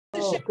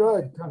Oh,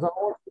 good.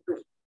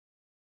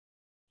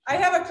 I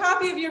have a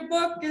copy of your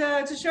book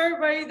to show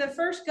everybody, the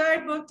first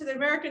guidebook to the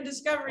American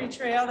Discovery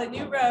Trail that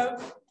you wrote.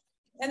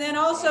 And then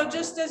also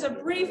just as a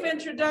brief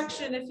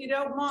introduction, if you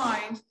don't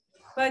mind,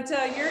 but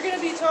you're going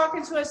to be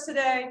talking to us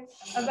today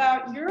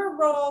about your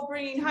role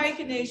bringing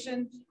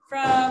HikaNation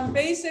from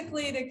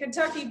basically the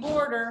Kentucky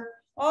border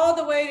all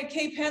the way to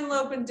Cape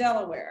Henlope in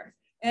Delaware.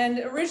 And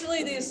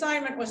originally the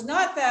assignment was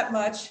not that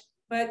much,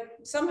 but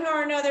somehow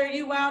or another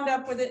you wound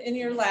up with it in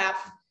your lap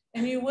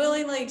and you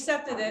willingly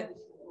accepted it,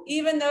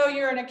 even though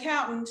you're an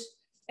accountant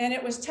and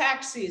it was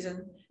tax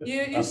season.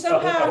 You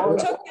somehow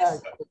took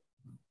this.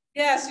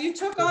 Yes, you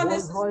took on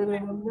this. Right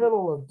in the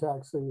middle of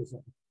tax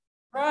season.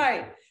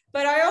 Right.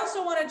 But I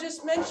also want to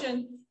just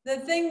mention the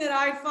thing that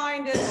I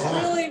find is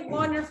really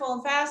wonderful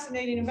and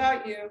fascinating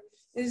about you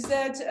is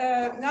that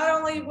not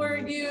only were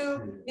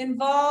you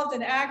involved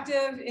and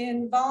active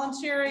in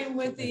volunteering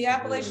with the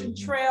Appalachian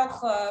Trail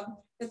Club,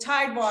 the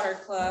Tidewater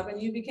Club,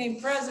 and you became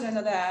president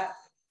of that.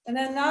 And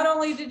then not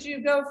only did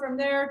you go from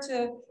there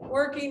to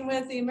working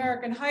with the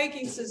American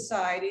Hiking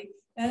Society,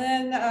 and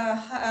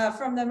then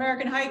from the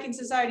American Hiking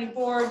Society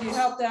board, you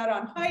helped out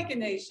on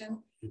HikaNation,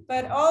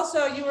 but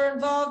also you were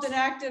involved and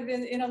active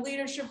in a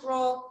leadership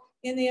role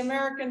in the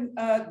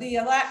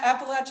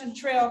Appalachian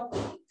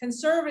Trail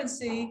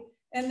Conservancy,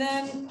 and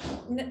then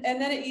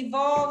it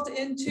evolved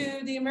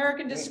into the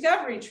American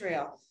Discovery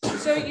Trail.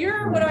 So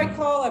you're what I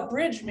call a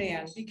bridge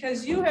man,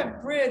 because you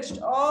have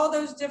bridged all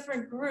those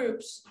different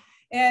groups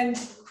and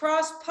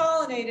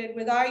cross-pollinated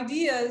with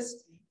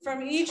ideas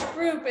from each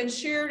group and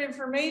shared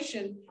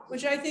information,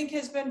 which I think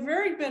has been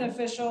very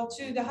beneficial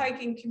to the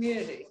hiking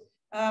community.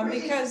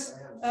 Because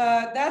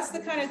that's the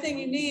kind of thing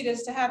you need,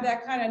 is to have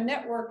that kind of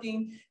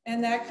networking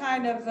and that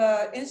kind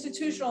of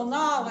institutional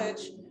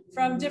knowledge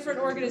from different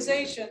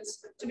organizations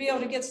to be able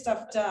to get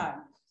stuff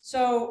done.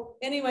 So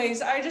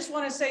anyways, I just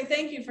want to say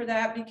thank you for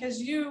that,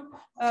 because you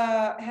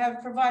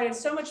have provided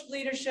so much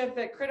leadership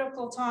at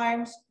critical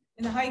times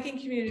in the hiking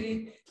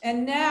community.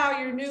 And now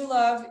your new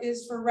love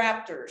is for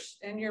raptors,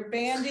 and you're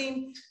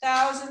banding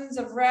thousands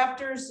of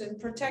raptors and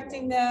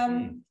protecting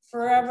them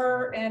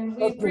forever. And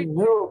we nothing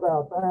new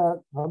about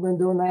that. I've been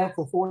doing that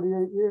for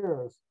 48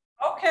 years.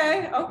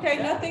 Okay,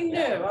 nothing new.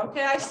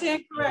 Okay, I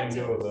stand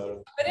corrected.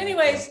 But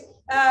anyways,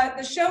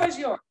 the show is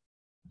yours.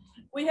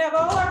 We have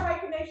all our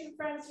HikaNation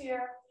friends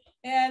here,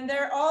 and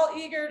they're all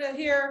eager to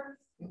hear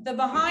the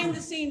behind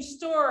the scenes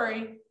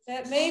story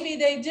that maybe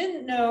they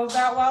didn't know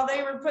about while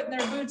they were putting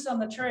their boots on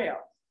the trail.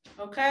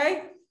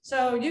 Okay,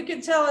 so you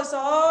can tell us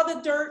all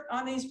the dirt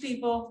on these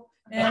people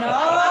and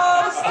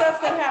all the stuff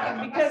that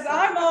happened, because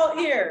I'm all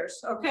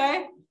ears.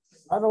 Okay,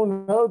 I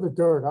don't know the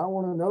dirt. I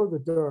want to know the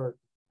dirt.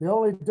 The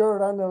only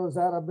dirt I know is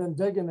that I've been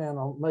digging in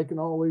on making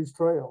all these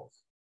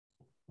trails.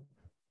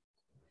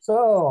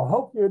 So I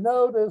hope you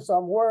notice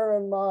I'm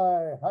wearing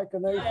my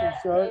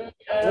HikaNation shirt.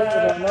 Believe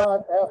it or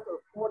not, after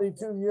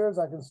 42 years,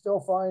 I can still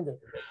find it.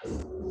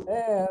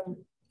 And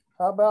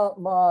how about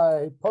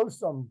my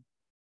postum,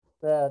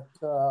 that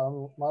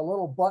my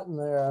little button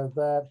there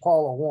that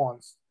Paula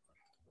wants?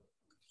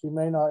 She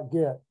may not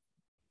get.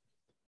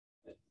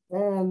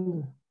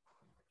 And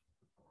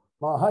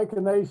my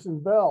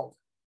HikaNation belt.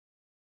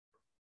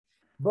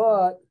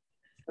 But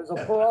there's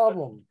a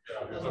problem.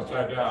 It's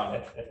upside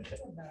down.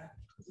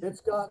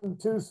 It's gotten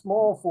too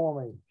small for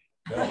me.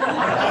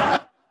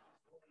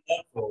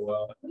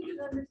 Well,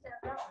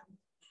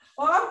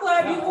 I'm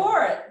glad you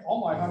wore it. Oh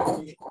my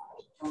God.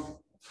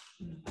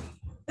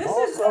 This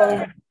is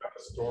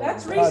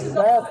that's Reese's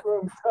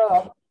bathroom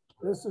cup.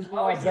 This is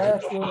my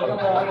bathroom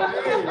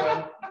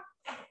cup.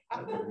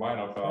 And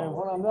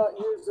when I'm not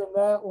using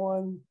that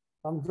one,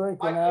 I'm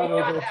drinking out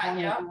of the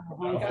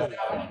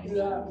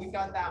 20th. We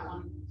got that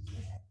one.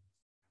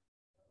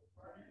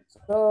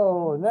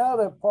 So now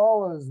that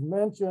Paula has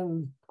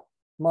mentioned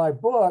my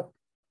book,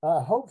 I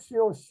hope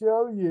she'll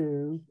show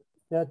you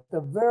that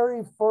the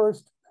very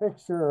first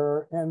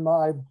picture in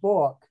my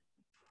book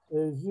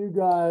is you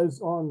guys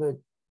on the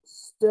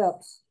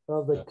steps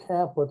of the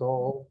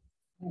Capitol.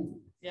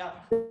 Yeah.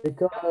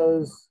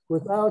 Because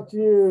without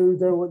you,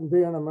 there wouldn't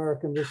be an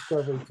American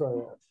Discovery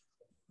Trail.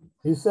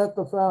 You set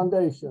the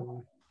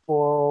foundation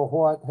for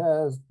what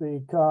has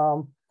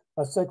become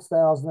a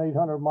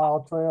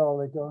 6,800-mile trail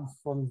that goes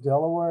from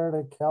Delaware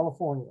to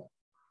California.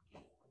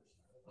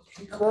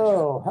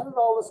 So how did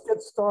all this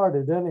get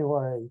started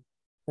anyway?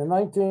 In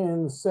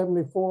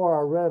 1974,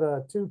 I read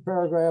a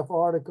 2-paragraph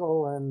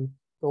article in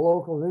the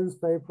local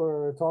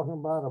newspaper talking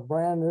about a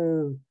brand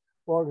new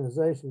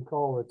organization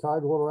called the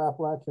Tidewater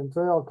Appalachian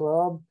Trail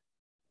Club.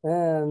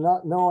 And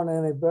not knowing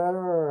any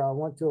better, I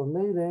went to a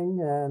meeting,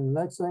 and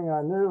next thing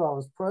I knew, I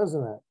was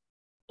president.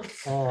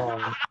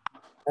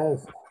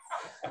 As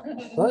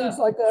things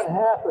like that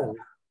happen.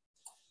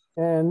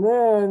 And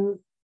then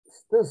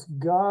this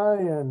guy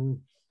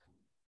in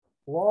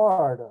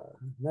Florida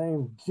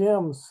named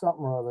Jim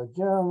something or other,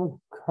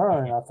 Jim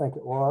Kern, I think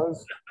it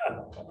was.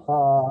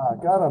 I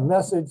got a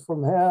message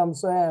from him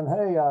saying,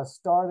 hey, I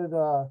started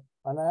a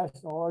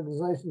national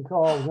organization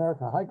called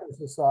American Hiking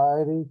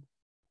Society,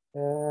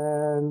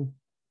 and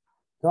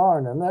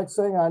darn, the next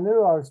thing I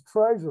knew, I was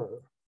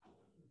treasurer.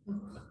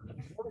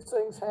 Those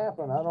things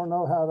happen. I don't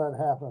know how that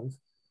happens.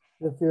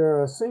 If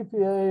you're a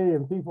CPA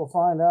and people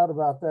find out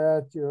about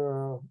that,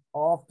 you're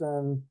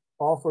often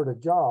offered a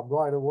job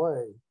right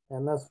away.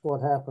 And that's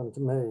what happened to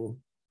me.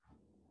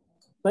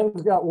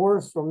 Things got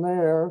worse from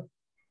there.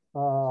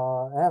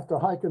 After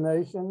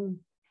HikaNation, it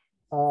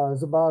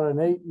was about an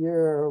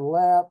 8-year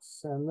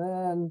lapse. And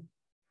then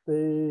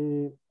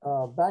the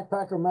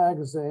Backpacker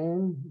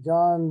magazine,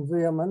 John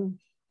Veerman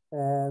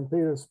and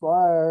Peter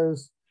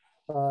Spires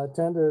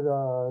attended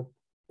a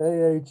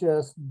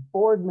AHS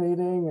board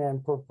meeting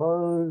and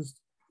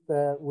proposed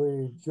that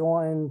we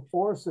join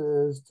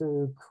forces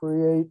to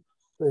create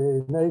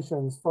the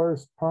nation's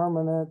first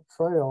permanent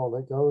trail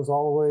that goes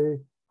all the way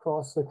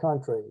across the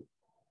country.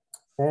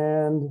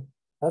 And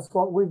that's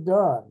what we've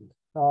done.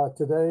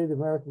 Today, the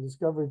American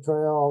Discovery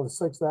Trail is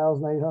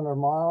 6,800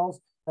 miles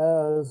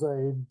as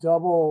a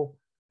double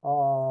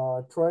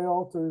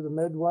trail through the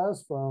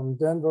Midwest from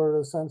Denver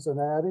to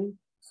Cincinnati.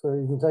 So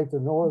you can take the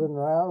northern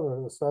route or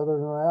the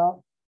southern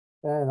route.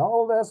 And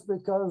all that's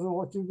because of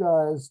what you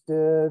guys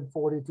did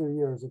 42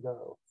 years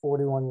ago,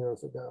 41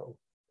 years ago.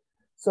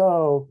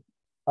 So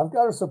I've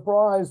got a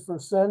surprise for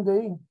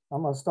Cindy.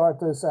 I'm going to start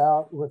this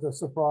out with a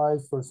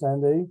surprise for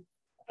Cindy.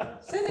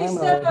 Cindy,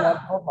 step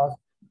up.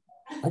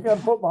 I got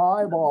to put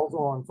my eyeballs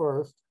on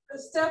first.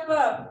 Step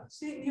up.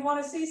 See, you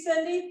want to see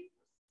Cindy?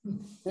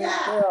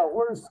 Yeah,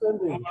 where's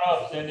Cindy? Come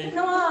on, Cindy.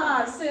 Come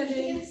on,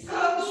 Cindy.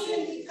 Go,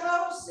 Cindy,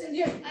 go,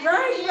 Cindy.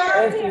 Right.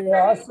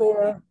 Yeah, I see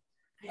her.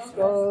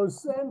 So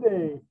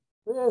Cindy,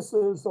 this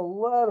is a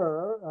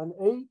letter, an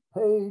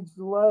 8-page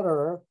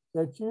letter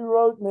that you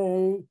wrote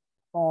me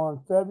on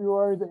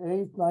February the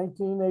 8th,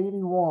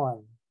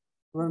 1981.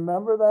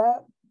 Remember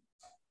that?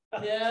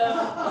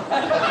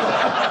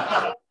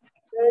 Yeah.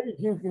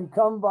 You can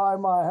come by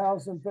my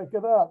house and pick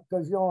it up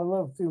because you only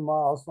live 2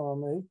 miles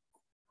from me.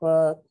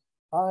 But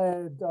I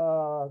had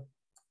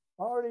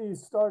already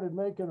started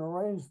making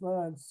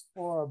arrangements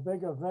for a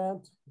big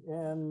event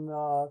in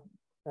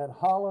at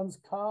Hollins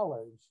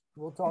College.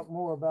 We'll talk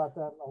more about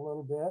that in a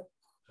little bit.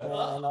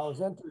 And I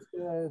was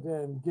interested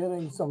in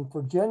getting some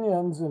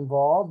Virginians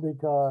involved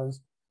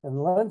because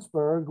in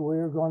Lynchburg, we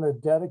were going to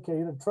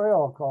dedicate a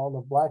trail called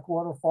the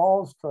Blackwater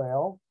Falls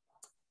Trail.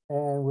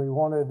 And we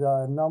wanted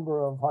a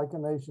number of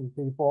HikaNation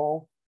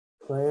people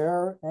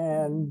there.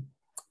 And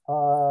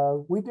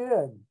we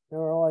did. There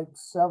were like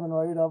 7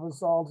 or 8 of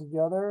us all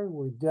together.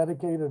 We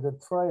dedicated a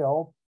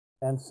trail.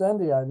 And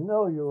Cindy, I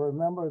know you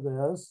remember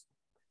this.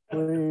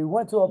 We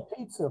went to a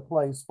pizza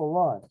place for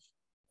lunch.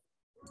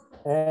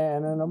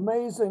 And an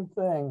amazing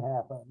thing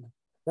happened.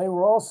 They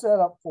were all set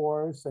up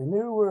for us. They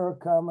knew we were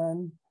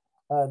coming.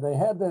 They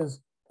had this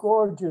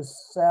gorgeous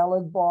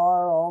salad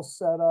bar all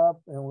set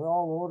up, and we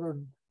all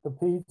ordered the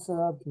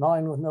pizza,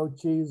 mine with no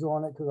cheese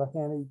on it because I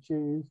can't eat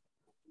cheese.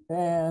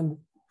 And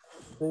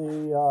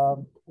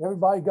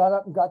everybody got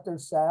up and got their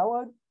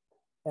salad.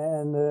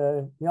 And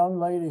the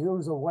young lady who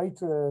was a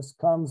waitress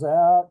comes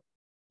out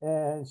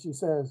and she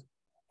says,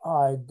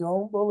 "I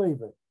don't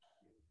believe it.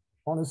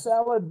 On the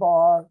salad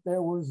bar,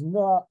 there was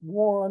not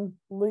one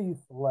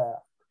leaf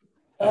left.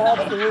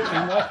 Absolutely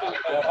nothing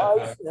but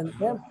ice and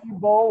empty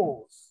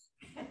bowls."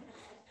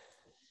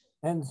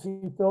 And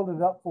she filled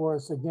it up for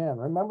us again.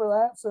 Remember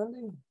that,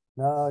 Cindy?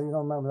 No, you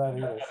don't remember that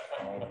either.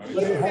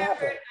 But it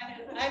happened.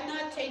 I'm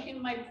not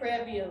taking my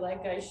Previa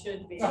like I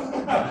should be.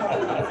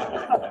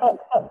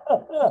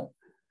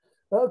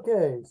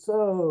 Okay,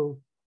 so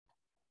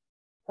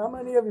how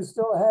many of you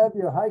still have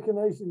your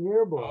HikaNation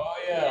yearbook? Oh,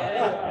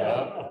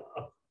 yeah.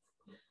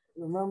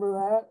 Remember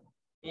that?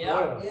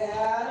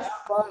 Yeah.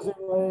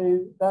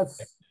 Surprisingly,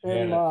 that's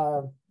in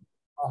my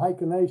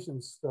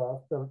HikaNation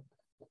stuff.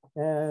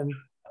 And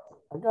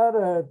I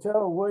gotta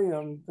tell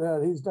William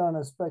that he's done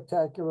a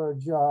spectacular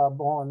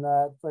job on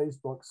that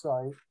Facebook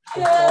site.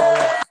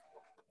 Yeah.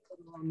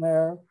 On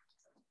there,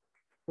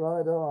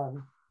 right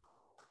on.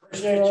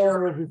 Appreciate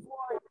your. Before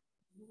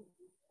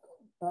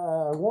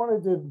I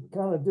wanted to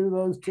kind of do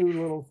those 2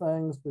 little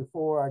things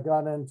before I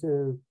got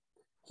into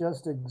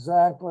just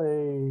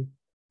exactly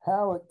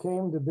how it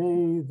came to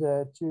be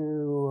that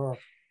you were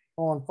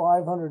on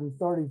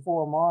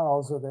 534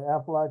 miles of the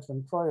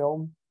Appalachian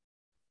Trail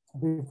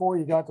before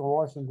you got to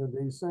Washington,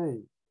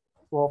 D.C.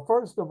 Well,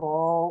 first of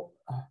all,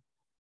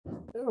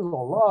 there was a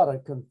lot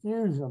of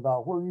confusion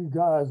about where you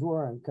guys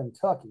were in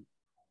Kentucky.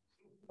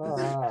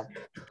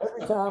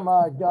 Every time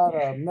I got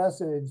a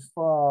message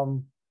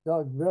from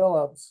Doug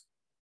Phillips,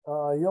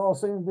 y'all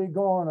seem to be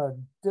going a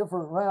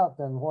different route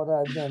than what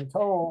I'd been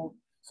told.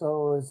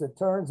 So as it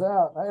turns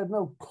out, I had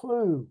no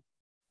clue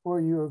where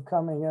you were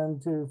coming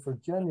into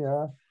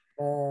Virginia,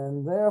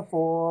 and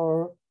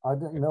therefore I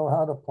didn't know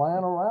how to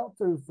plan a route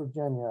through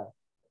Virginia.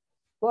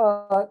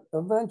 But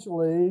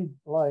eventually,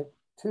 like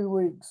 2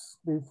 weeks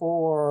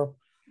before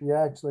you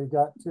actually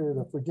got to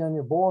the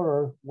Virginia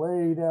border,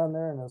 way down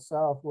there in the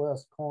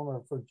southwest corner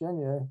of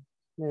Virginia,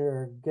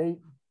 near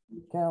Gate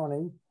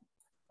County,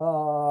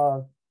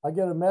 I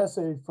get a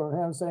message from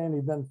him saying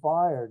he'd been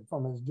fired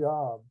from his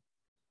job.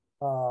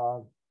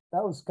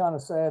 that was kind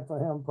of sad for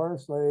him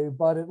personally,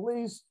 but at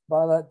least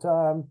by that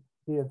time,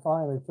 he had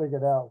finally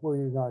figured out where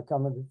you're going to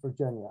come into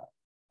Virginia.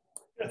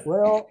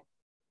 Well,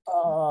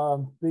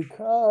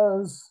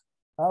 because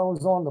I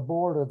was on the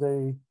board of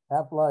the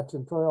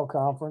Appalachian Trail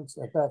Conference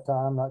at that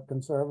time, not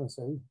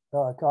Conservancy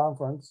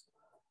conference,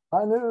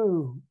 I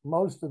knew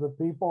most of the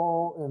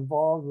people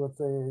involved with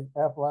the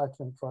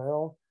Appalachian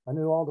Trail. I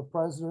knew all the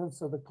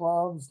presidents of the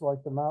clubs,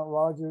 like the Mount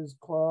Rogers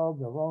Club,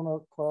 the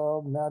Roanoke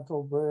Club,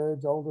 Natural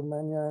Bridge, Old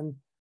Dominion,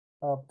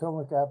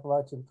 Potomac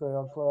Appalachian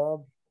Trail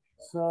Club.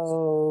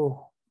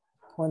 So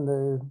when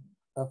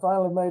I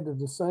finally made the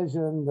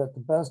decision that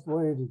the best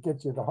way to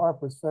get you to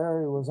Harper's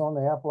Ferry was on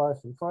the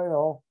Appalachian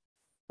Trail,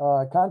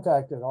 I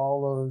contacted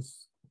all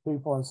those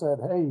people and said,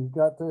 hey, you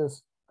got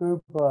this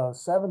group of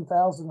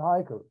 7,000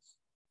 hikers.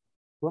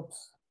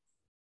 Whoops.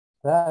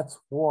 That's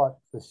what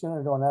the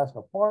Shenandoah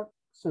National Park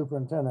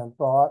superintendent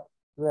thought.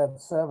 We had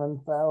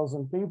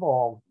 7,000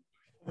 people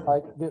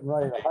getting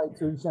ready to hike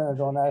through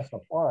Shenandoah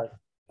National Park.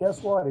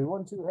 Guess what? He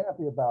wasn't too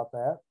happy about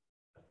that.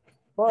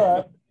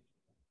 But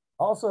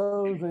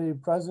also the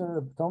president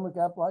of the Potomac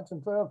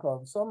Appalachian Trail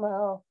Club,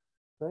 somehow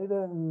they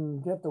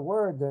didn't get the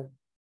word that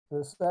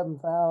the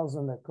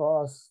 7,000 that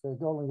crossed the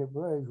Golden Gate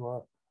Bridge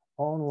were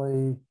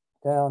only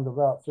down to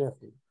about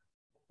 50.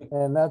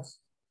 And that's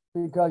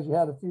because you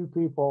had a few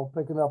people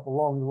picking up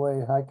along the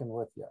way hiking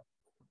with you.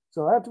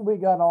 So after we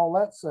got all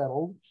that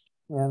settled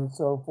and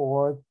so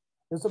forth,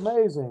 it's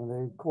amazing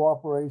the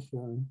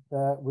cooperation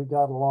that we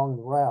got along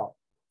the route.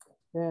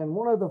 And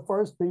one of the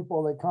first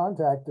people that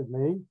contacted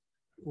me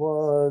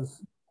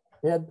was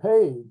Ed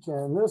Page.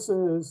 And this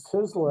is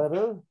his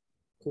letter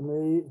to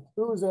me.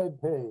 Who's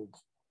Ed Page?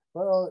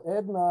 Well,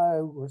 Ed and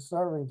I were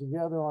serving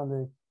together on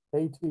the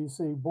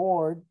ATC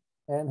board,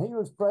 and he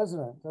was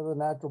president of the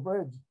Natural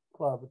Bridge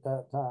Club at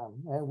that time,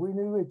 and we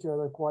knew each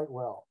other quite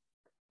well.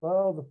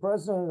 Well, the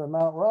president of the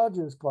Mount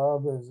Rogers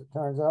Club, as it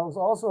turns out, was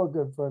also a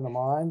good friend of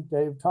mine,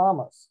 Dave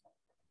Thomas.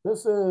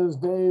 This is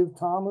Dave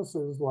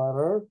Thomas's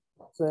letter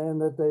saying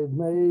that they've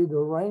made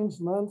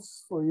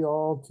arrangements for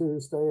y'all to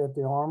stay at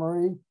the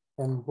Armory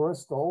in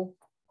Bristol,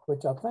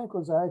 which I think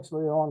was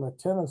actually on the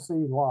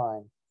Tennessee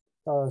line.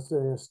 It's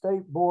the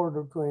state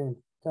border between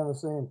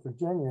Tennessee and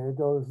Virginia. It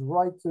goes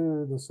right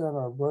through the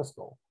center of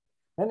Bristol.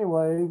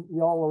 Anyway,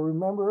 y'all will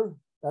remember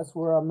that's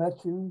where I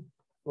met you,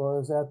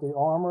 was at the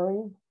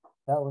Armory.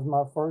 That was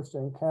my first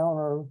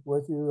encounter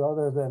with you,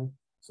 other than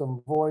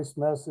some voice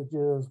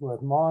messages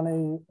with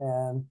Monty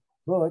and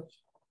Butch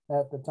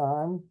at the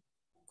time.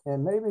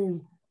 And maybe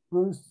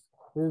Bruce,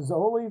 is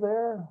Oli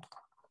there?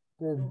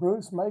 Did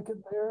Bruce make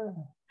it there?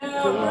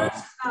 No,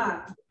 Bruce is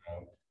not.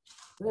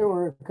 There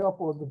were a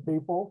couple of the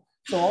people.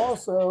 So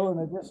also, in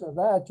addition to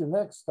that, your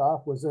next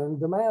stop was in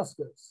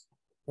Damascus.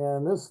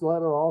 And this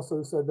letter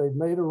also said they've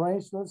made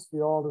arrangements for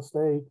y'all to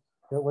stay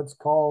at what's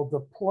called the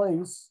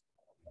Place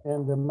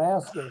in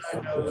Damascus,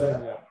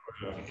 Virginia.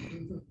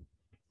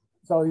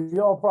 So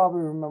y'all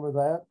probably remember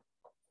that.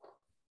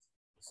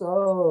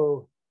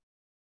 So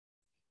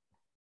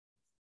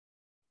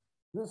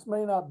this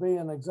may not be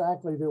in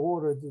exactly the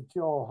order that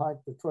y'all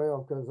hike the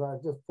trail, because I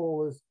just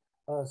pulled this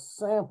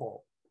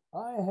sample.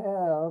 I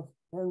have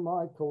in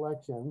my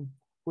collection,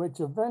 which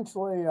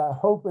eventually I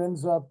hope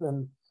ends up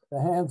in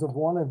the hands of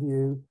one of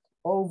you,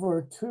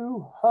 over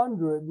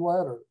 200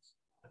 letters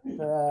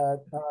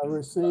that I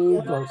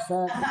received or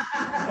sent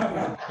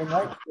in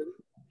connection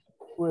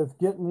with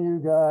getting you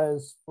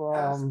guys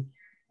from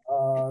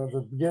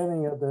the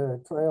beginning of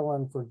the trail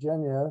in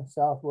Virginia,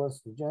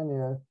 Southwest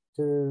Virginia,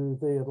 to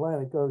the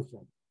Atlantic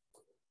Ocean.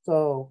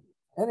 So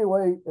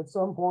anyway, at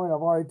some point,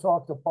 I've already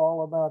talked to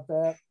Paul about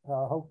that.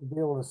 I hope to be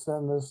able to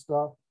send this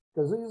stuff,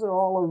 because these are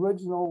all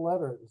original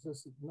letters.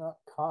 This is not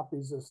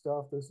copies of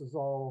stuff. This is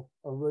all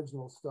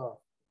original stuff.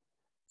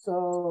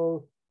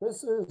 So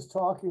this is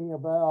talking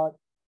about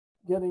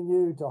getting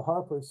you to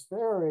Harper's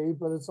Ferry,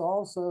 but it's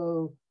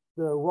also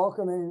the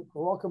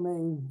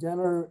welcoming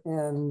dinner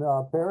in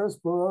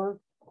Parisburg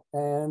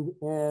and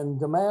in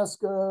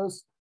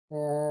Damascus,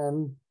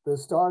 and the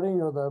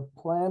starting of the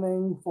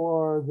planning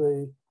for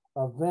the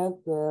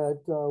event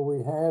that we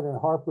had in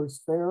Harper's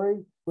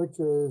Ferry, which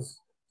is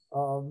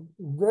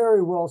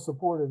very well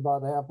supported by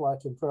the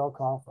Appalachian Trail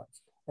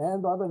Conference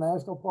and by the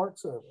National Park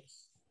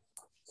Service.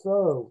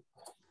 So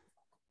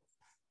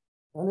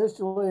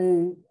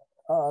initially,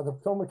 the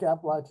Potomac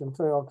Appalachian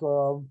Trail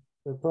Club,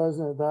 the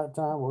president at that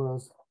time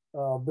was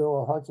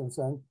Bill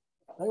Hutchinson.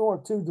 They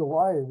weren't too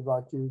delighted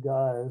about you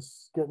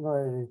guys getting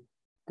ready to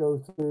go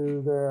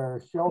through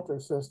their shelter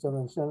system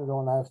in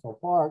Shenandoah National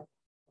Park.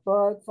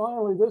 But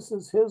finally, this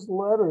is his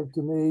letter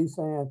to me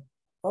saying,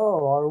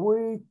 oh, are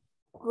we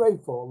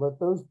grateful that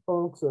those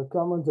folks are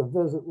coming to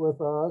visit with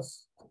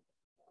us?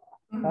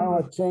 How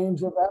a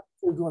change of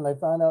attitude when they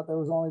found out there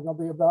was only going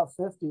to be about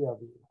 50 of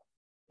you.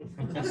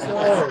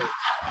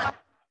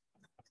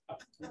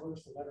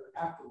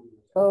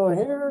 So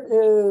here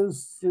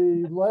is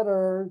the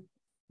letter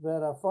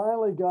that I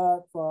finally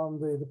got from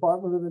the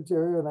Department of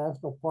Interior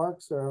National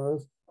Park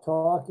Service,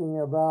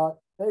 talking about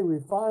hey, we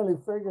finally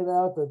figured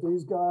out that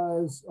these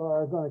guys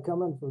are going to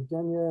come in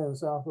Virginia and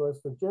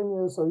Southwest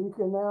Virginia, so you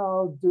can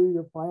now do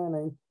your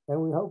planning, and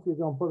we hope you're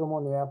going to put them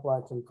on the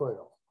Appalachian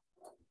Trail,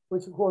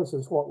 which of course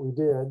is what we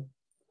did.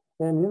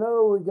 And you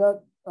know, we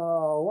got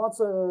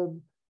lots of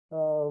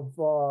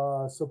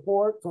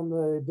support from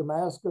the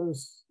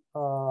Damascus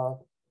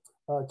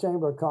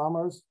Chamber of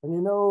Commerce. And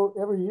you know,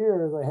 every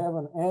year they have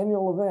an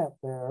annual event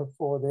there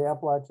for the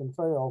Appalachian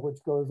Trail,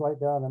 which goes right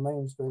down the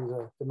main street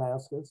of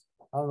Damascus.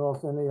 I don't know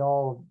if any of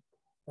y'all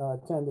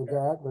attended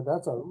that, but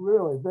that's a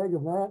really big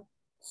event.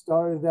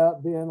 Started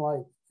out being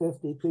like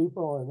 50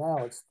 people, and now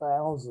it's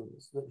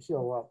thousands that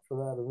show up for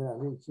that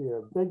event each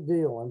year. Big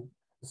deal in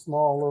a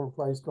small little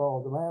place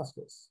called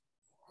Damascus.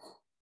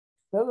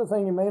 The other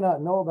thing you may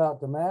not know about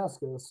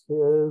Damascus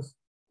is,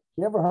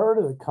 you ever heard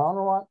of the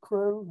Conrock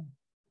crew?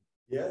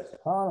 Yes.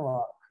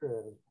 Conrock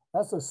crew.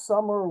 That's a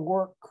summer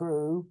work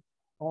crew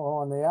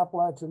on the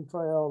Appalachian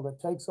Trail that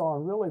takes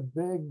on really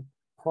big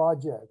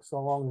projects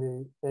along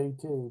the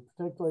AT,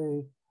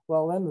 particularly,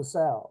 well, in the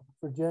South,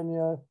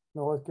 Virginia,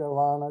 North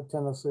Carolina,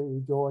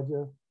 Tennessee,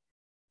 Georgia.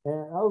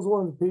 And I was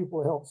one of the people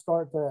who helped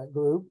start that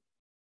group.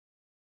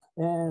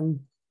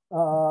 And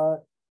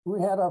we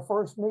had our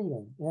first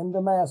meeting in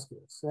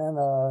Damascus in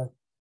a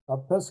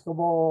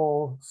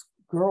Episcopal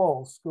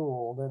girls'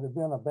 school that had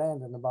been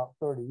abandoned about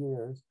 30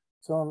 years.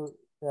 So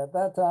at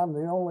that time,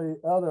 the only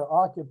other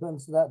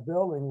occupants of that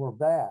building were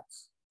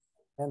bats.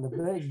 And the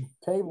big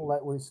table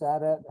that we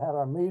sat at had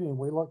our meeting,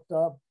 we looked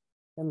up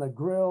and the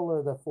grill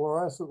or the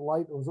fluorescent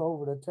light was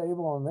over the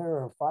table, and there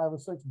were 5 or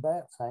 6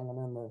 bats hanging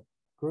in the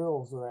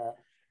grills of that.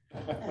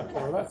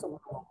 So that's a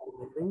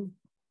wonderful meeting.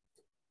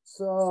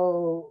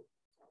 So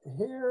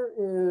here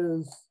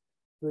is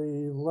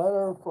the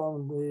letter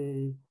from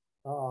the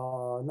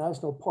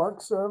National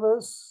Park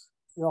Service.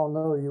 You all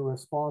know you were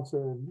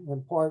sponsored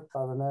in part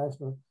by the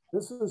National.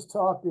 This is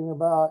talking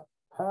about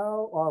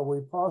how are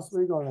we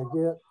possibly going to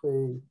get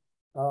the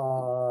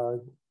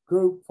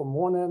group from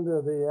one end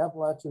of the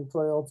Appalachian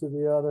Trail to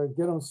the other,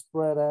 get them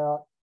spread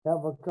out,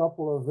 have a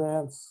couple of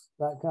events,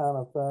 that kind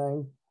of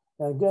thing.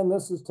 And again,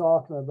 this is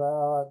talking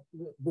about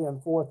being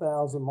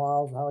 4,000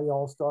 miles, how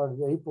y'all started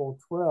April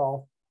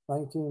 12th,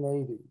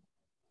 1980.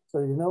 So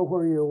you know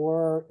where you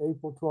were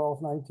April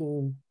 12th,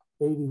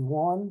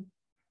 1981?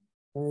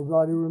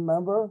 Anybody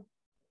remember?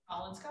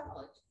 Collins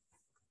College.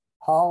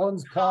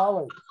 Hollins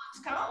College.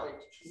 Collins College.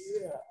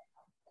 Yeah.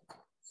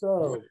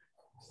 So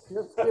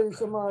just to give you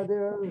some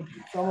idea,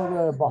 some of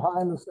the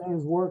behind the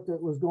scenes work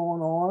that was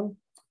going on.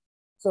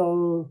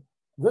 So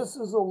this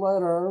is a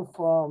letter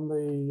from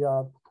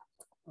the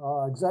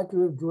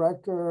Executive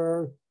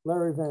Director,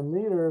 Larry Van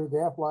Meter,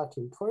 the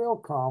Appalachian Trail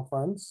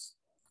Conference,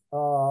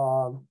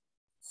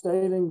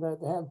 stating that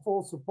they had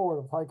full support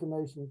of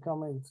HikaNation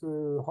coming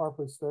through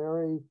Harper's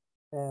Ferry,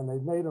 and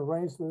they've made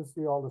arrangements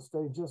for you all to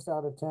stay just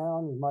out of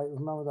town. You might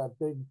remember that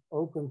big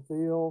open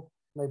field.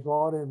 They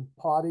brought in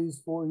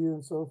potties for you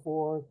and so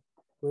forth.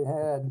 We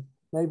had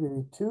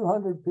maybe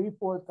 200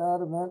 people at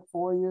that event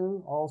for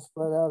you, all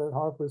spread out at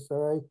Harper's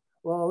Ferry.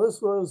 Well,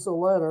 this was a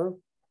letter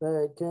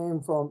that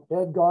came from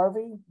Ed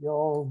Garvey.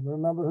 Y'all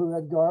remember who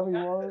Ed Garvey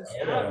was?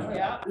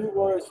 Yeah. He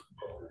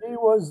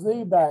was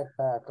the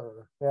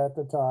backpacker at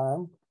the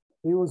time.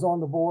 He was on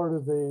the board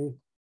of the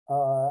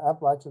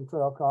Appalachian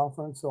Trail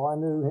Conference, so I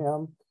knew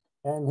him.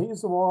 And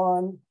he's the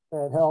one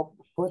that helped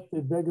put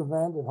the big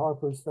event at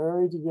Harper's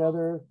Ferry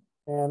together,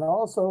 and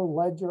also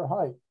led your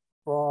hike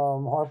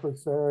from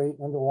Harper's Ferry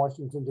into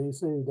Washington,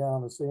 D.C.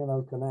 down the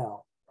C&O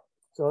Canal.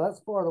 So that's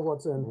part of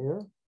what's in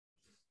here.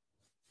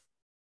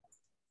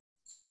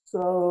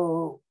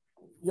 So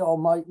y'all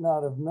might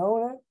not have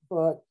known it,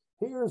 but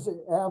here's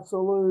the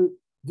absolute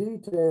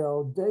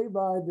detailed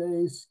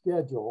day-by-day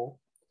schedule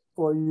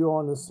for you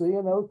on the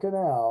C&O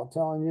Canal,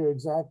 telling you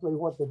exactly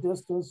what the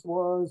distance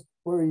was,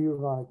 where you were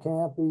going to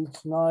camp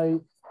each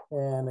night,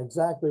 and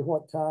exactly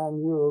what time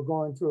you were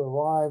going to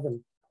arrive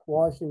in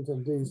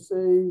Washington,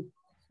 D.C.,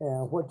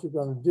 and what you're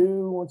going to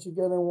do once you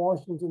get in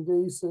Washington,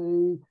 D.C.,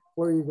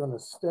 where you're going to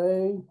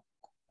stay.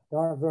 There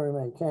aren't very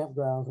many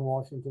campgrounds in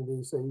Washington,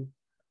 D.C.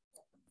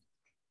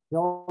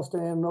 Y'all stay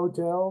in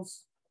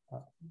motels? I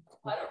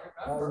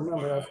I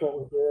remember that's what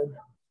we did.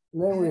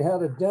 And then we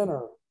had a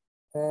dinner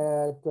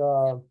at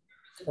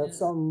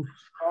some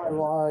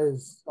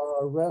high-rise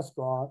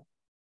restaurant.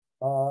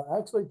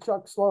 Actually,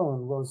 Chuck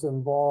Sloan was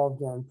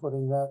involved in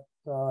putting that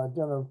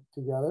dinner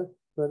together.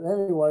 But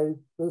anyway,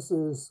 this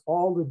is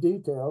all the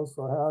details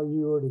for how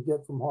you were to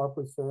get from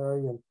Harper's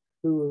Ferry and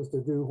who was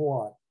to do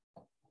what.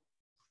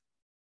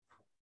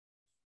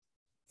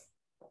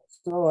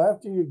 So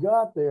after you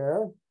got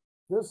there,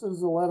 this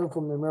is a letter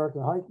from the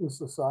American Hiking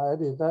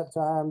Society. At that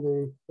time,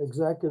 the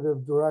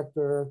executive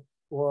director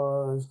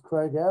was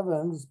Craig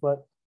Evans,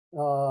 but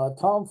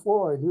Tom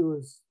Floyd,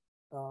 who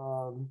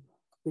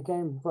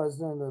became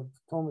president of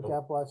Potomac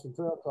Appalachian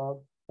Trail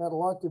Club, had a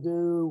lot to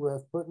do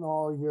with putting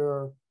all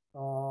your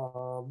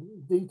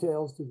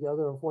details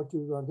together of what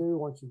you were going to do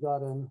once you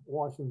got in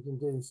Washington,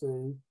 D.C.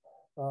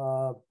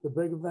 The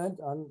big event,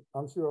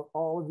 I'm sure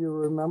all of you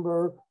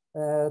remember,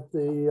 at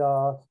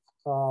the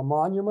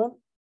Monument,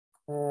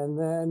 and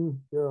then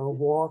you'll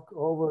walk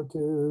over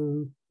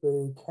to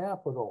the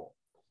Capitol.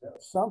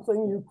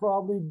 Something you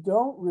probably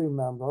don't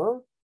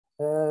remember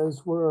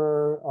as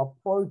we're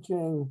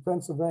approaching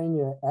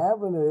Pennsylvania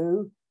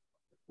Avenue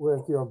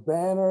with your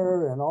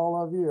banner and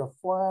all of your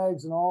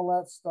flags and all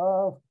that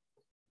stuff.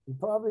 You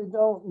probably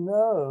don't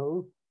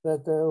know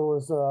that there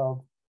was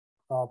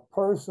a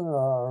person,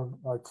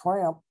 a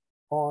tramp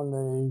on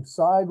the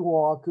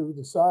sidewalk who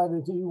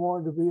decided he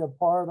wanted to be a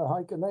part of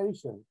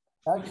HikaNation.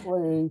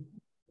 Actually,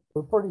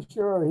 we're pretty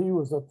sure he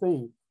was a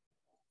thief.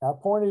 I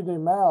pointed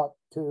him out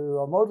to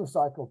a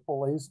motorcycle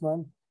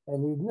policeman,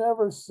 and you've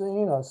never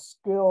seen a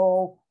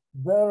skill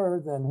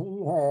better than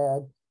he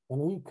had,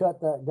 and he cut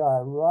that guy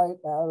right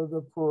out of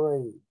the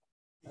parade,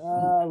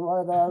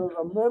 right out of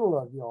the middle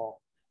of y'all.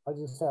 I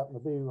just happened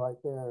to be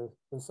right there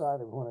beside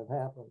him when it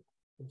happened,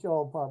 but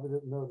y'all probably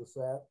didn't notice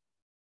that.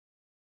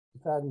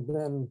 If I hadn't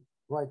been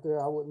right there,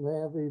 I wouldn't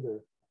have either.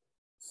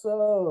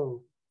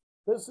 So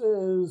this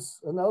is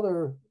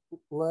another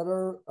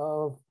letter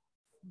of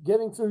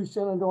getting through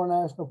Shenandoah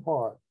National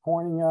Park,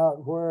 pointing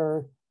out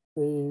where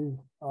the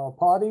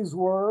potties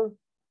were,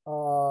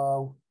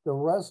 the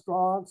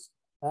restaurants,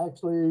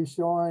 actually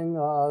showing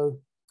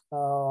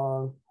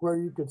where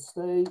you could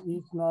stay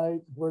each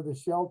night, where the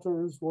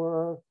shelters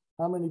were,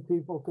 how many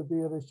people could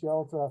be at a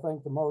shelter. I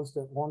think the most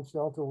at one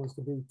shelter was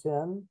to be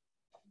 10.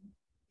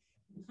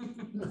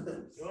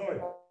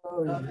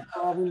 So you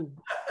probably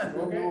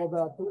don't know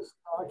about this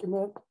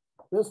document.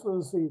 This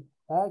was the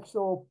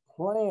actual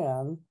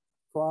plan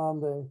from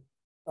the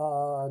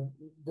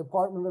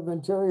Department of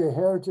Interior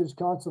Heritage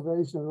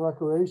Conservation and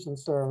Recreation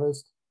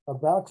Service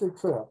about your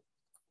trip,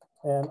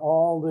 and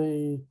all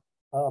the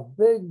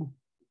big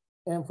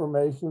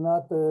information,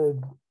 not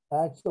the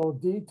actual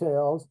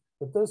details,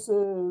 but this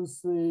is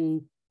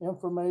the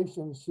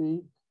information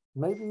sheet.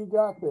 Maybe you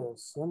got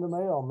this in the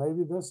mail.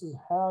 Maybe this is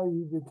how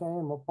you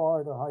became a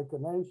part of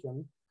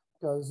HikaNation,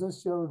 because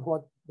this showed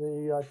what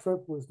the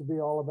trip was to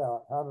be all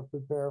about, how to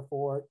prepare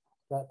for it,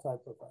 that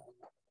type of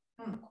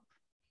thing.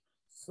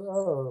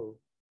 So,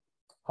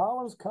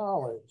 Hollins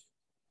College.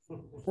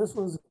 This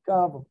was kind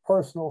of a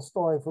personal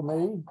story for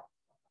me.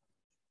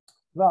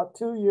 About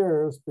 2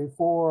 years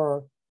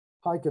before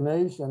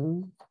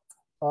HikaNation,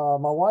 my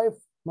wife,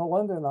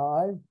 Melinda, and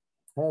I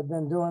had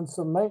been doing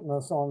some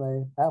maintenance on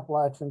the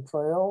Appalachian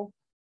Trail,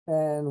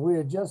 and we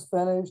had just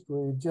finished.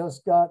 We had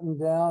just gotten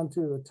down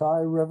to the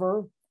Ty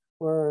River,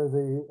 where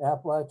the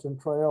Appalachian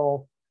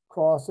Trail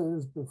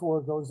crosses before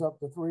it goes up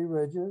to Three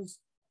Ridges.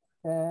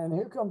 And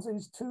here comes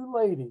these two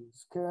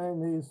ladies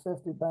carrying these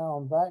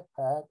 50-pound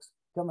backpacks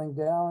coming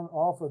down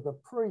off of the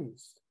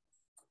Priest.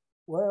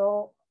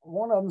 Well,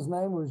 one of them's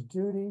name was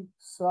Judy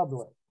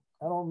Sublett.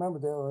 I don't remember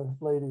the other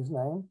lady's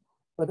name,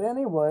 but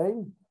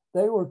anyway,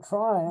 they were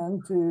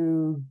trying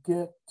to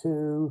get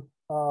to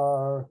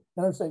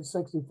Interstate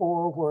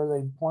 64 where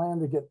they planned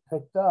to get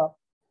picked up,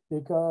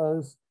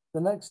 because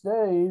the next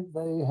day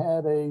they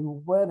had a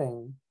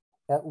wedding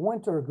at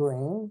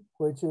Wintergreen,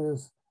 which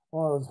is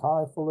one of those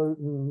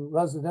highfalutin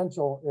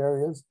residential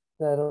areas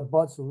that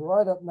abuts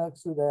right up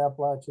next to the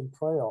Appalachian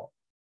Trail.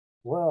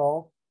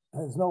 Well,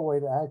 there's no way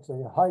to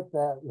actually hike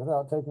that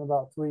without taking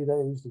about 3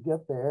 days to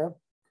get there.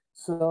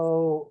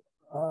 So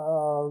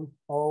my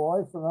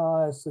wife and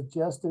I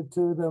suggested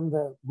to them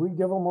that we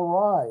give them a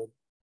ride.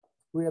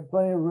 We had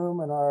plenty of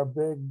room in our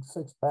big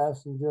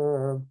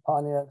 6-passenger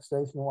Pontiac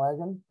station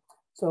wagon.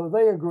 So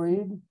they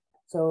agreed.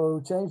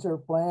 So changed their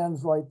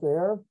plans right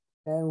there.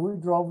 And we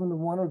drove them to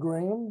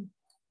Wintergreen,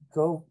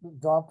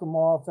 dropped them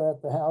off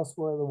at the house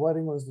where the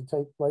wedding was to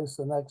take place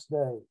the next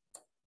day.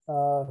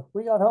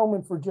 We got home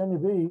in Virginia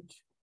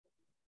Beach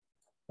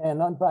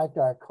and unpacked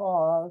our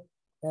car,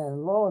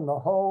 and lo and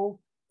behold,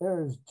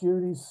 there's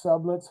Judy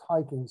Sublett's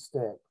hiking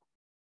stick.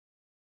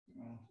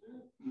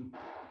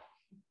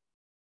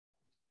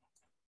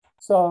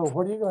 So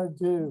what are you going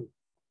to do?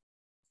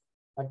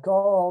 I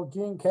called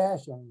Gene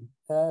Cashin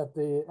at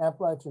the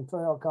Appalachian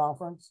Trail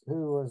Conference,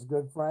 who was a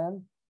good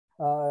friend.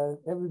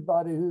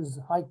 Everybody who's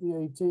hiked the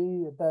AT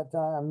at that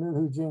time knew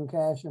who Gene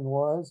Cashin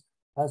was.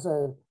 I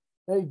said,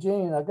 hey,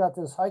 Gene, I got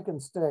this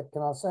hiking stick.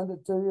 Can I send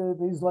it to you?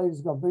 These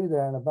ladies are going to be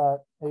there in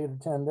about 8 or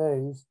 10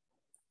 days.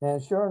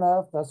 And sure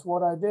enough, that's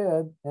what I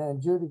did.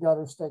 And Judy got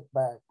her stick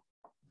back.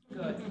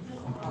 Good.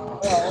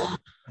 Well,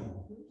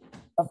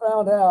 I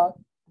found out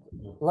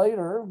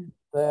later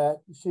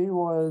that she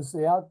was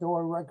the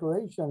outdoor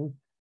recreation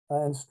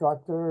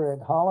instructor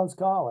at Hollins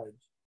College.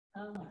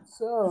 Oh.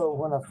 So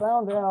when I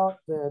found out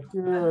that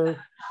your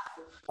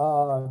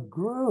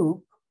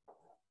group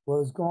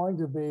was going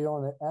to be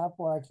on the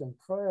Appalachian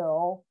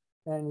Trail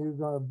and you're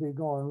going to be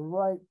going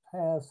right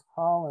past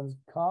Hollins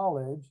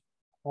College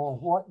on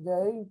what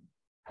day?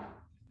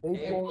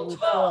 April the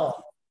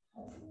 12th.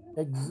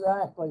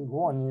 Exactly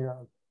 1 year.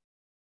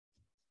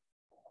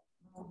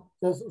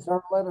 This is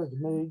her letter to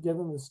me,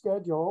 giving the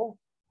schedule,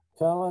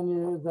 telling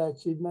you that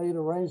she'd made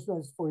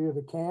arrangements for you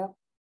to camp,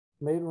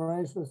 made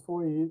arrangements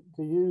for you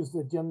to use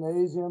the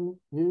gymnasium,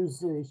 use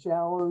the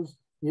showers,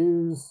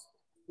 use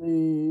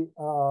the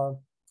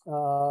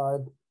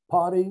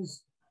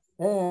potties,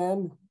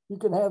 and you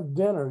can have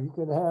dinner. You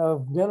could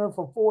have dinner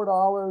for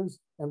 $4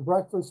 and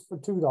breakfast for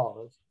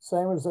 $2,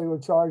 same as they were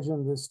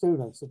charging the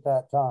students at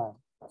that time.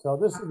 So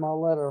this is my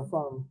letter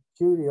from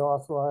Judy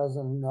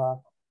authorizing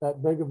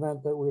that big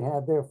event that we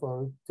had there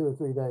for 2 or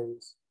 3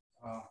 days.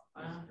 Wow,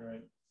 that's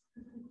great.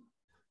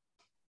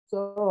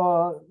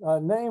 So a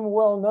name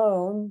well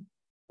known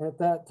at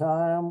that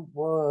time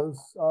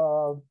was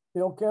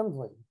Bill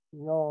Kemsley.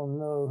 You all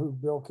know who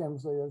Bill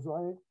Kemsley is,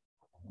 right?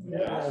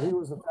 Yeah. He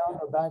was the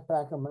founder of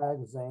Backpacker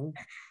magazine.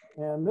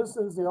 And this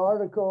is the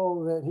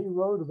article that he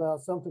wrote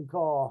about something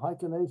called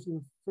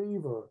HikaNation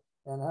fever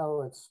and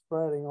how it's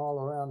spreading all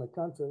around the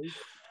country.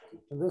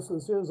 And this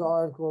was his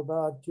article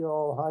about you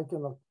all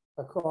hiking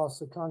across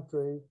the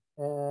country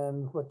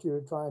and what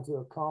you're trying to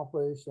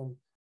accomplish and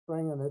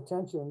bringing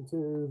attention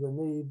to the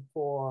need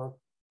for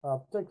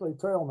particularly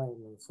trail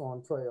maintenance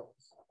on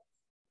trails.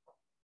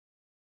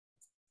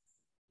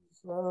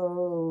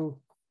 So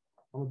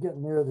I'm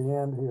getting near the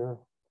end here.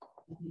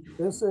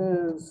 This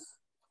is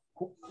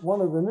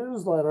one of the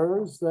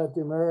newsletters that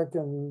the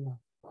American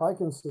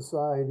Hiking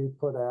Society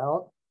put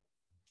out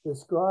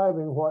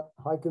describing what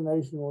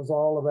HikaNation was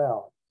all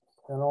about.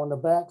 And on the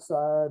back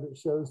side, it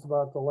shows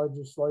about the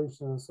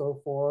legislation and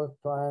so forth,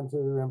 trying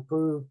to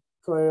improve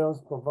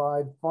trails,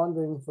 provide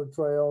funding for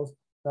trails,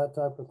 that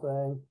type of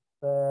thing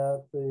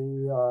that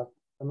the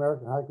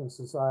American Hiking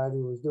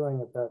Society was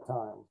doing at that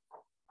time.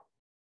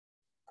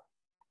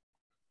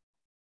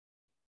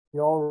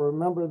 You all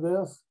remember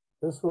this?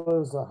 This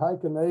was a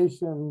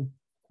HikaNation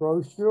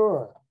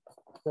brochure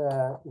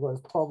that was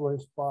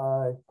published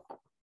by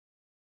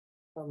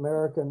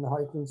American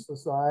Hiking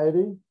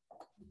Society.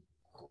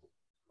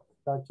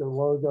 Got your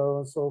logo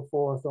and so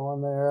forth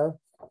on there.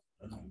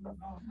 I don't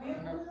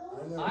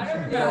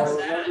know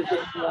that.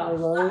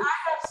 I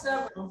have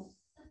several.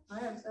 I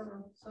have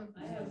several.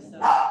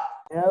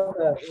 Yeah,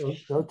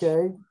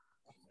 okay.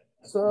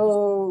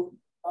 So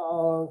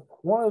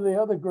one of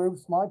the other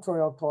groups, my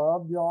trail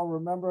club, y'all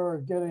remember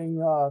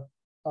getting a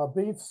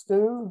beef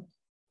stew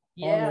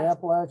on the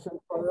Appalachian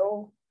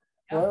Trail?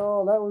 Yeah.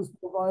 Well, that was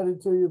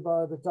provided to you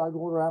by the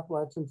Tidewater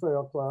Appalachian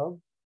Trail Club.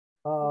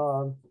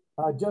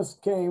 I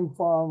just came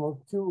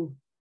from 2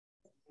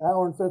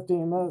 hours and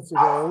 15 minutes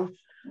ago.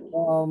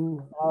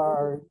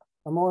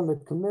 I'm on the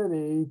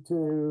committee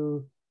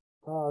to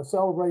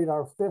celebrate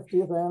our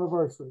 50th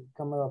anniversary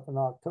coming up in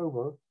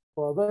October.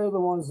 Well, they're the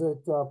ones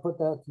that put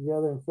that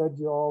together and fed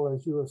you all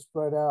as you were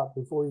spread out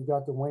before you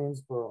got to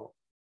Waynesboro.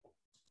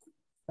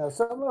 Now,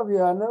 some of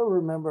you I know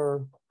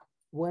remember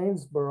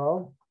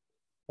Waynesboro,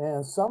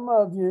 and some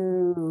of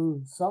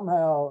you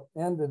somehow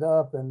ended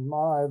up in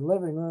my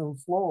living room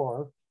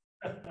floor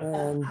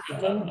and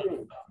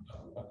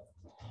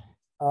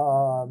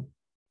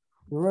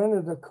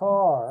rented a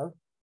car,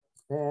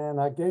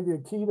 and I gave you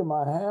a key to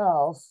my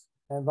house.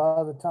 And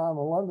by the time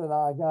Melinda and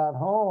I got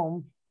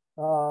home,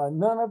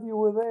 none of you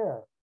were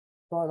there,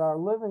 but our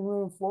living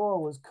room floor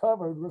was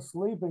covered with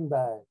sleeping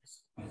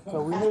bags.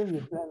 So we knew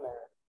you'd been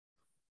there.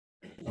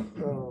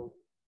 So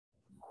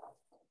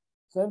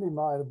Cindy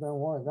might have been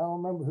one. I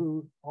don't remember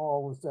who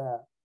all was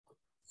that.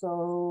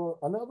 So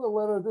another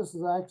letter, this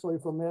is actually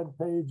from Ed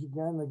Page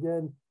again.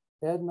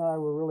 Ed and I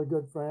were really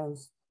good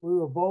friends. We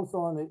were both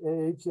on the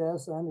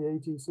AHS and the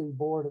ATC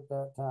board at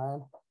that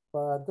time.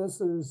 But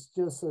this is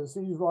just as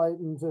he's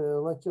writing to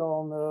let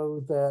y'all know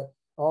that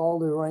all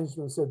the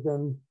arrangements have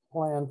been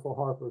planned for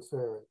Harper's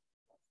Ferry.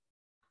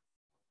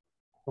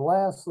 The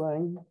last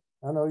thing,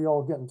 I know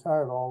y'all getting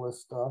tired of all this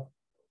stuff.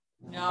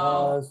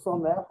 No. It's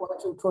from the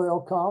Appalachian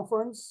Trail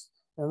Conference.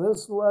 And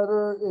this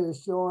letter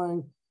is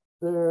showing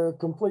their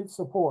complete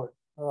support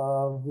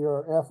of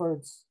your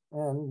efforts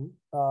and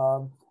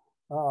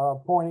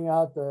pointing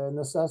out the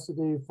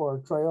necessity for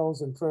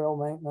trails and trail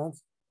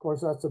maintenance. Of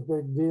course, that's a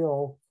big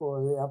deal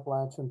for the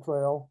Appalachian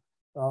Trail,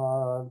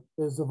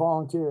 is the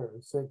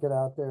volunteers that get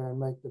out there and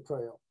make the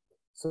trail.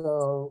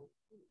 So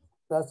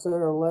that's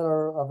their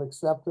letter of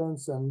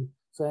acceptance and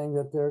saying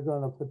that they're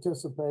going to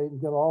participate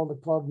and get all the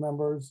club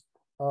members,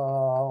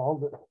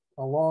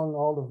 along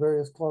all the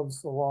various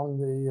clubs along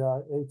the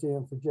AT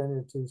in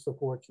Virginia to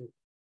support you.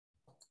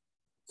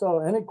 So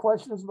any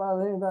questions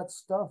about any of that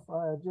stuff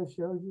I just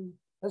showed you?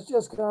 That's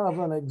just kind of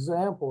an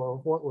example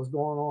of what was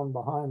going on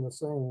behind the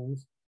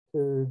scenes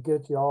to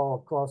get you all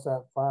across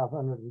that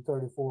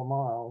 534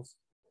 miles.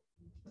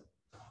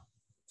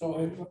 So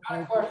if you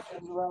got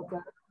questions about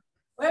that?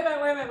 Wait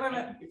a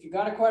minute. If you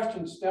got a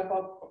question, step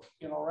up,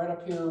 right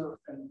up here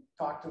and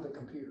talk to the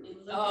computer.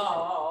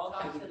 Oh,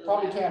 okay. You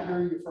probably can't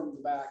hear you from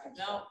the back.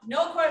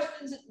 No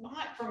questions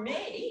from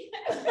me.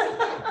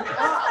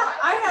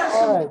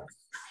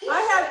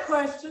 I have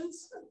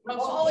questions.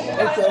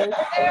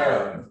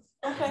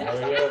 Okay.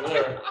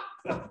 Okay.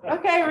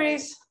 Okay,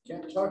 Reese.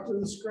 Can't talk to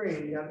the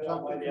screen. You gotta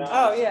talk to the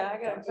Oh yeah, I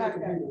gotta talk to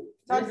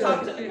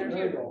the computer.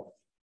 There you go.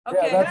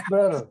 Okay, yeah, that's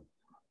better.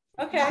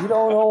 Okay.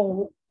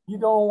 You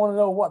don't want to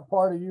know what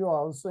part of you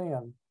I was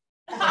seeing.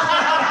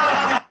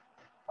 I'm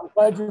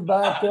glad you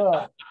backed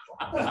up.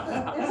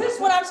 Is this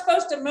what I'm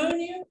supposed to moon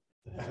you?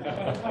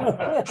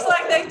 Just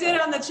like they did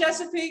on the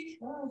Chesapeake.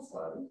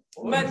 But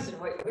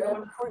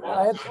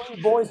I had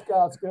 3 Boy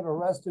Scouts get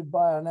arrested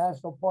by a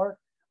national park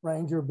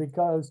ranger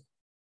because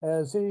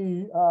as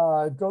he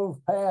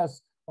drove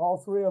past, all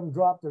 3 of them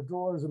dropped their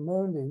drawers and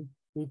mooned him.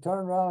 He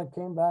turned around and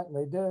came back and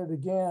they did it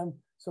again.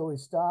 So he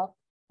stopped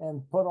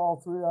and put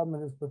all 3 of them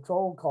in his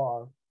patrol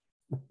car.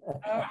 oh,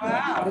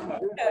 wow.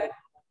 Okay.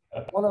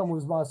 One of them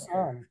was my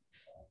son.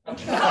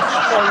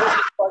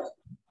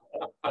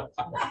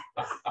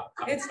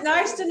 It's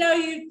nice to know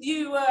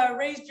you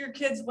raised your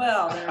kids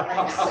well. There, Reese.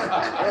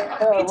 Yeah,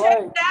 He right.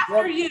 takes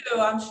after you,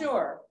 I'm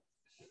sure.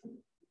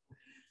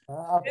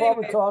 I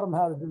probably Anyway. taught him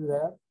how to do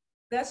that.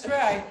 That's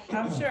right,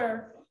 I'm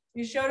sure.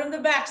 You showed him the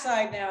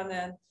backside now and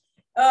then.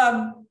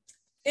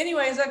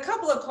 Anyways, a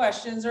couple of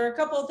questions or a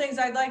couple of things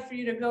I'd like for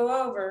you to go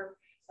over.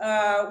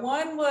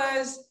 One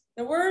was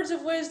the words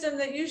of wisdom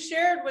that you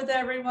shared with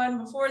everyone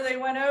before they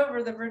went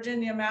over the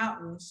Virginia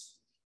mountains.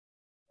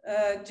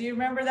 Do you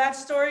remember that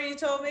story you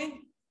told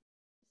me?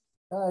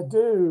 I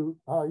do.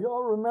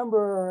 You'll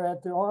remember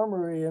at the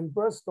Armory in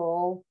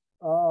Bristol,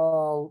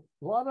 a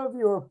lot of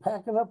you are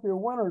packing up your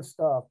winter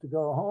stuff to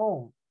go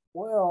home.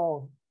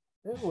 Well,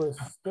 it was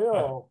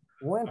still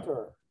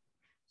winter,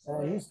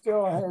 and you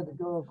still had to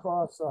go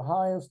across the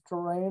highest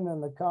terrain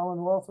in the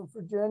Commonwealth of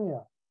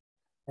Virginia.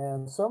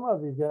 And some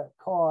of you got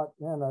caught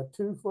in a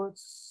 2-foot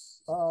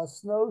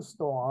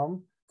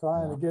snowstorm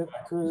trying to get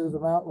to the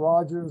Mount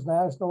Rogers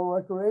National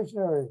Recreation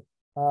Area.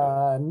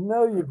 I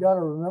know you got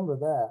to remember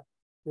that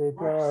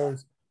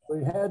because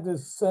we had to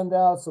send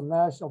out some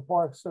National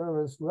Park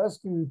Service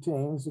rescue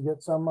teams to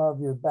get some of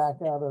you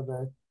back out of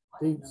the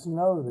deep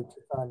snow that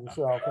you found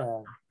yourself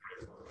in.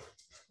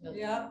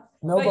 Yeah.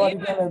 Nobody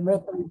gonna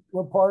admit they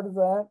were part of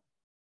that?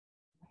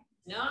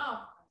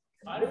 No.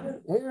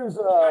 Here's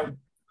a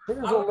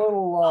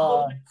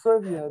little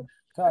trivia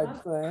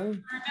type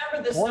thing.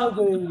 Remember the One of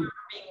snow the being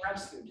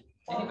rescued.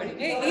 Anybody?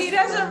 He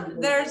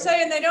doesn't, they're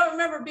saying they don't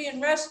remember being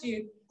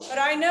rescued, but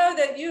I know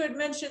that you had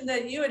mentioned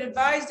that you had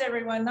advised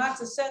everyone not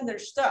to send their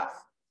stuff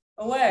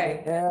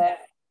away. yeah,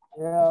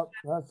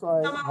 that's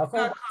right. Some of I them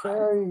think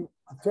got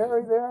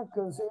Terry there,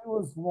 because he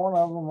was one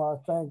of them. I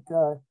think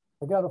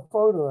I got a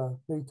photo of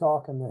me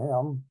talking to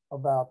him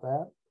about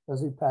that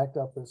as he packed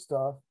up his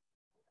stuff.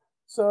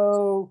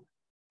 So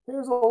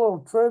here's a little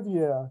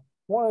trivia.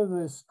 One of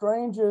the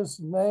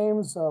strangest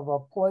names of a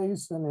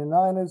place in the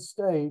United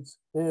States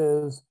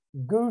is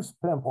Goose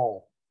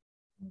Pimple.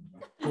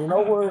 You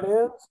know where it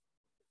is?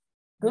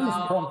 Goose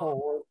Pimple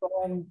was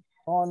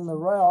on the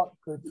route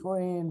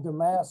between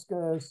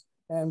Damascus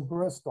and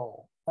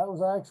Bristol. That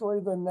was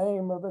actually the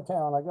name of the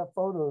town. I got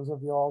photos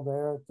of y'all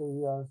there at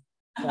the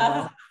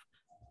town.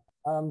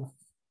 I'm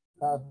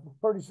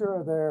pretty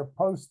sure they're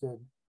posted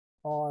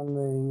on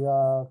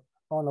the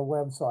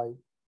website.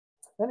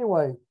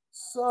 Anyway,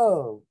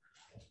 so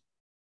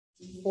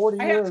 40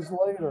 years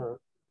later.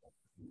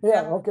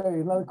 Yeah,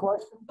 okay, another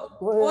question?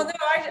 Well, no,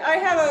 I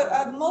have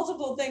a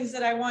multiple things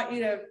that I want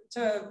you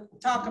to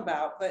talk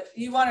about, but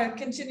you want to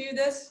continue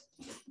this?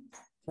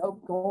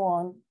 Nope, go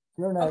on.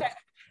 You're next. Okay.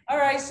 All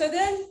right. So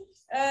then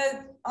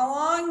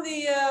along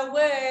the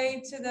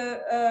way to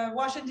the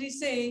Washington,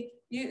 D.C.,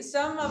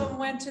 some of them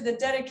went to the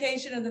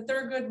dedication of the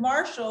Thurgood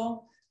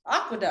Marshall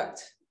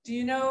Aqueduct. Do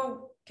you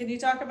know, can you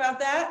talk about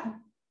that?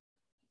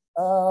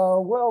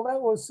 Well, that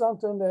was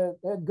something that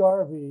Ed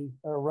Garvey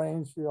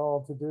arranged for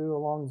y'all to do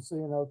along the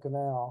C&O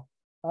Canal.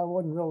 I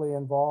wasn't really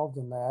involved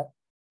in that,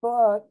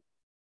 but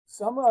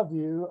some of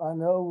you I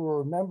know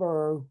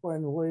remember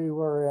when we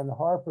were in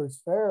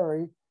Harper's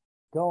Ferry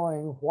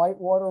going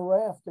whitewater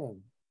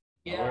rafting.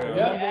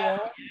 Yeah.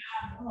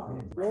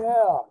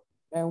 Yeah.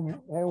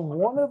 And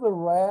one of the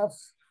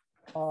rafts,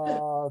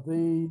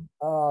 the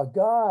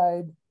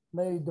guide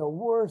made the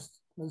worst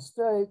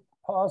mistake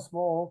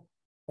possible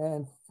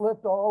and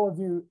flipped all of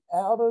you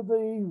out of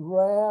the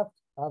raft.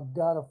 I've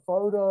got a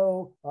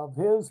photo of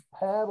his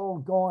paddle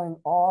going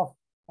off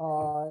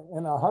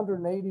in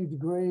 180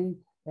 degree,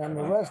 and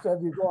the rest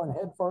of you going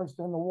headfirst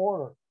in the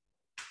water.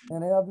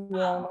 Any of you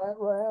on that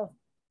raft?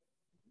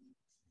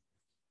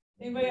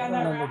 Anybody on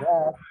that Remember raft?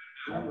 that?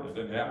 It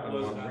didn't happen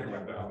when we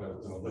went down there.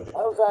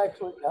 I was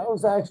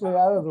actually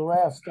out of the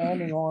raft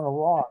standing on a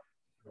rock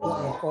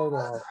getting a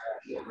photo of.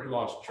 We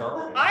lost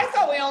Charlie. I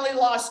thought we only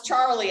lost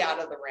Charlie out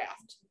of the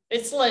raft.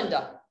 It's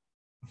Linda.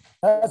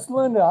 That's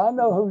Linda. I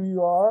know who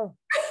you are.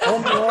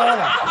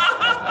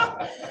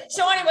 Indiana.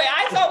 So anyway,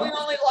 I thought we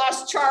only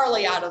lost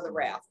Charlie out of the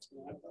raft.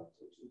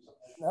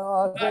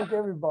 No, I think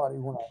everybody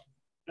went.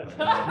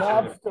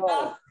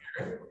 Knobstone.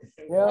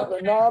 Yeah,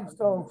 the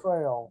Knobstone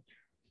Trail.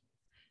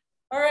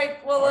 All right.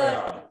 Well,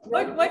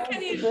 what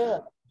can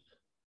you?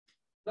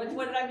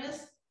 What did I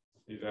miss?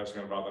 He's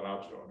asking about the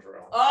Knobstone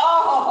Trail.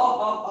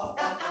 Oh.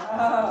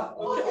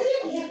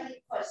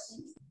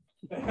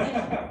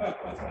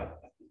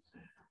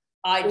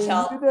 I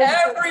tell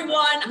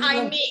everyone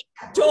I meet,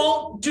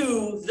 don't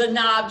do the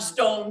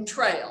Knobstone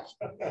Trail.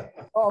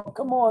 Oh,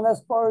 come on.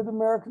 That's part of the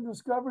American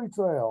Discovery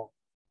Trail.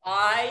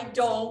 I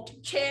don't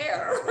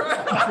care.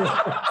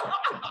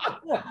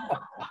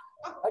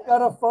 I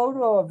got a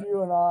photo of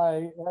you and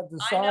I at the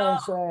I know.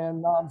 sign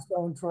saying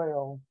non-stone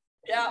trail.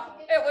 Yeah,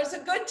 it was a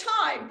good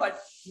time, but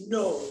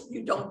no,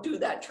 you don't do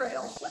that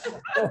trail.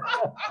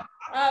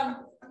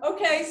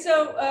 Okay, so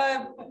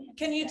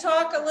can you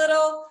talk a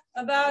little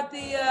about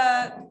the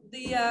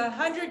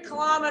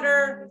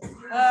 100-kilometer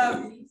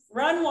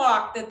run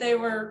walk that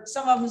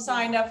some of them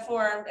signed up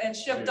for and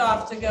shipped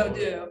off to go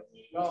do?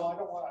 No, I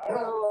don't want,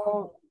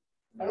 Well,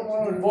 I don't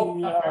want to invoke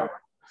my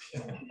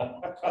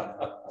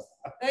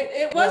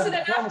It wasn't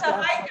enough to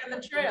hike on the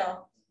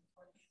trail.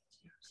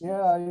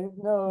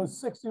 yeah,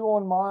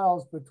 61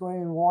 miles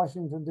between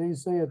Washington,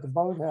 D.C. at the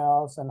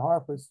boathouse and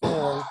Harper's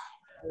Ferry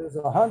is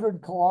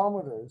 100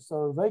 kilometers.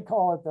 So they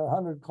call it the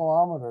 100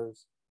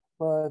 kilometers,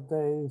 but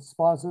they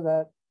sponsor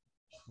that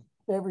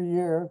every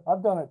year.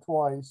 I've done it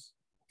twice.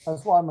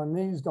 That's why my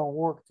knees don't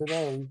work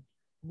today.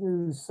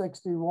 Do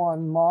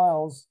 61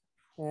 miles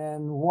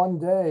in one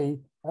day.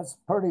 That's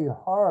pretty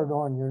hard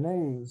on your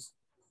knees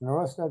and the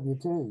rest of you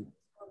too.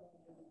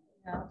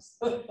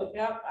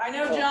 Yep, I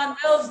know John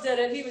Mills did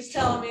it. He was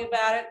telling me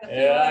about it.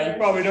 Yeah, you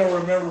probably don't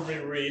remember me,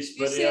 Reese,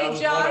 but You yeah, see I was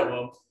John? one of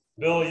them.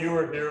 Bill, you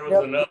were here with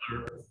Yep. another.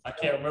 I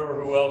can't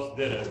remember who else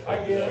did it.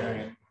 I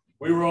did.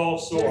 We were all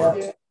sore.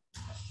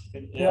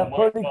 Yeah,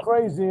 pretty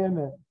crazy, isn't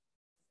it?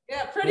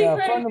 Yeah, pretty Yeah, a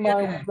crazy. friend of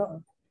mine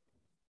was,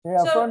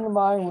 yeah, a So- friend of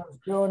mine was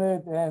doing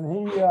it,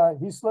 and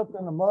he slipped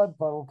in a mud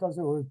puddle because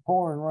it was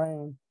pouring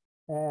rain,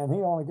 and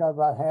he only got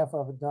about half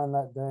of it done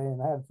that day, and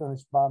I had to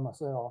finish by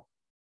myself.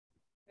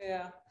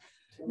 Yeah.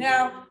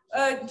 Now,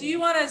 do you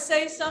want to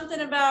say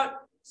something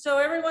about, so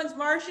everyone's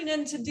marching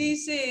into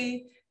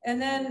DC, and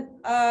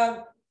then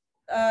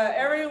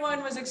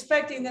everyone was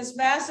expecting this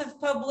massive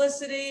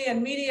publicity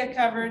and media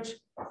coverage,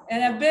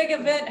 and a big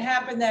event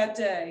happened that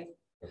day.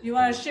 You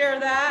want to share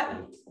that?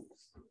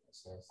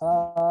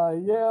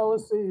 Yeah,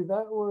 let's see,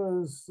 that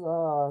was,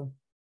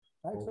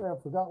 actually, I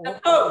forgot The what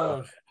that Pope.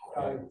 was.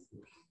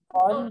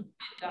 Pardon?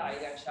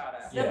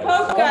 The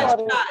Pope got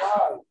Somebody shot.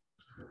 died.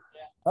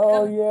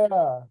 Oh,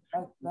 yeah,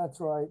 that's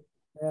right.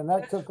 And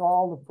that took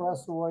all the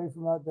press away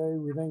from that day.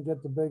 We didn't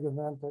get the big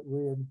event that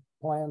we had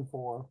planned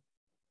for.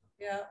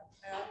 Yeah,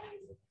 yeah.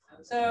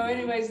 So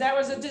anyways, that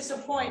was a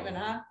disappointment,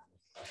 huh?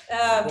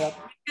 Yep.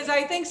 Because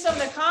I think some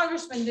of the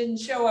congressmen didn't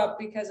show up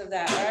because of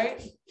that,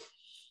 right?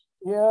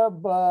 Yeah,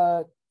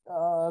 but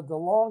the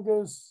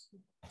longest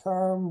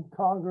term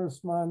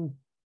congressman,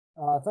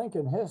 I think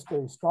in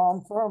history,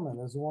 Strom Thurmond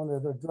is the one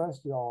that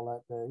addressed you all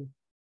that day.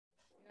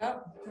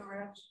 Yep.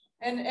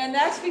 And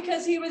that's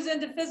because he was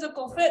into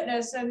physical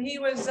fitness, and he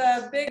was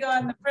big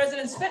on the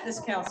President's Fitness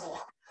Council.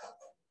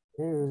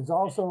 He was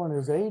also in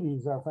his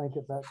 80s, I think,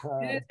 at that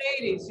In his time.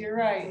 80s, you're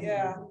right,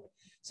 yeah.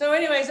 So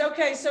anyways,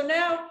 okay, so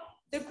now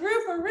the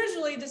group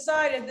originally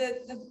decided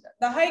that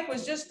the hike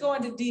was just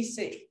going to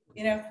DC.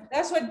 You know,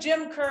 that's what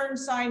Jim Kern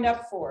signed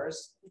up for,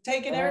 is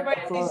taking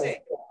everybody to That's DC.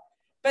 right.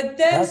 But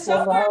then That's what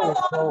somewhere I was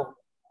along, told.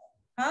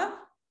 huh?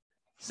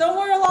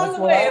 Somewhere along That's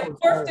the what way, I it was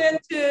morphed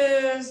told.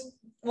 into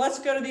let's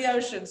go to the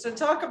ocean. So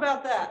talk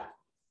about that.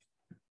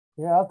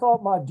 Yeah, I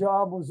thought my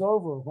job was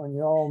over when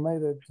you all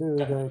made it to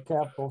the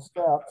Capitol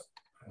steps.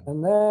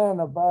 And then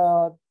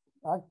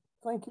I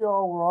think you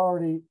all were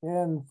already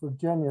in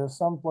Virginia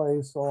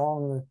someplace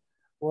along the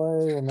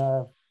way, and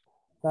I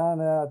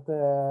found out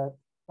that,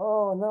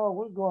 oh no,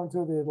 we're going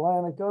to the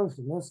Atlantic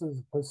Ocean. This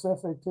is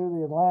Pacific to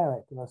the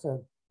Atlantic. And I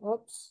said,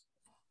 oops.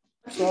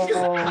 So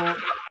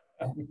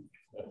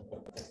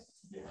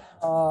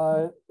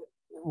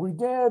we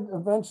did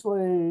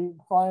eventually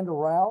find a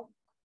route.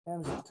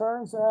 And as it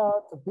turns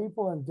out, the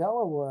people in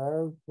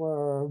Delaware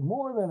were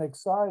more than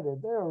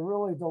excited. They were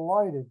really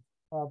delighted,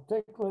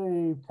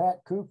 particularly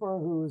Pat Cooper,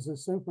 who is the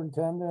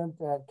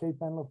superintendent at Cape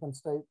Henlopen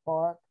State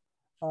Park.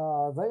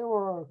 They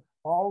were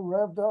all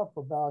revved up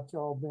about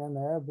y'all being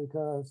there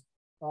because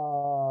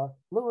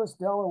Lewis,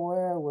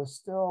 Delaware was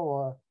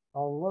still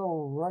a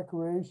little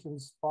recreation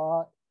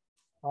spot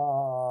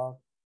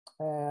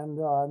and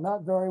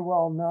not very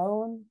well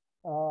known.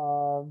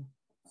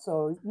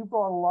 So you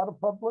brought a lot of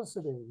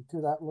publicity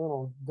to that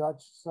little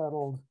Dutch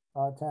settled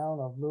town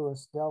of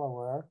Lewis,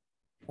 Delaware.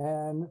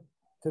 And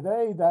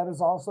today that is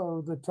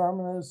also the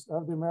terminus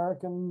of the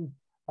American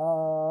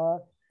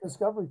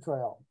Discovery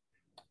Trail.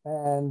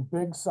 And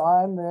big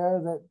sign there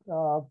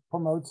that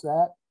promotes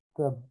that.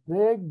 The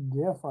big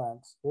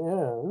difference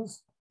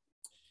is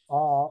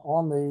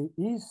on the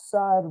east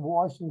side of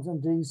Washington,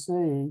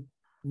 D.C.,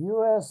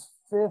 US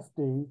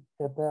 50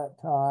 at that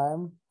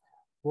time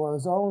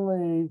was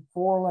only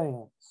 4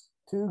 lanes,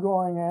 2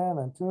 going in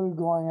and 2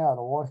 going out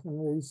of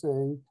Washington,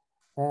 D.C.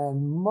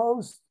 And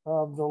most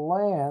of the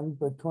land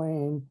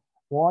between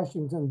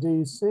Washington,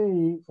 D.C.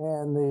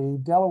 and the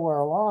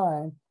Delaware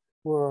line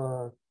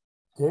were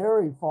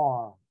dairy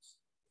farms.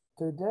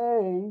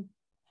 Today,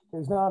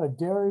 there's not a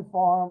dairy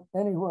farm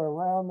anywhere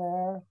around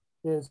there.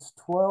 It's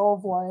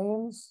 12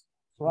 lanes,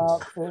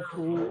 Route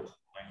 50.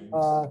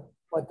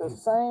 But the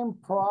same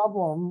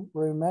problem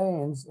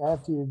remains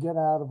after you get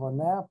out of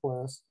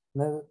Annapolis,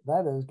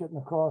 that is getting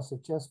across the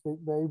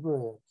Chesapeake Bay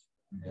Bridge.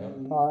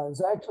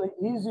 It's actually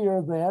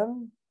easier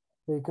then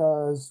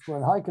because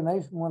when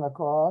HikaNation went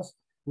across,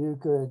 you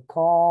could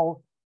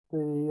call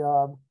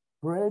the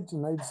bridge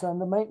and they'd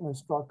send a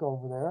maintenance truck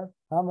over there.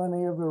 How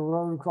many of you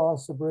rode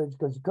across the bridge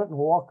because you couldn't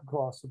walk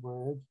across the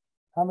bridge?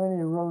 How many of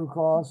you rode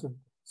across, and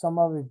some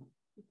of you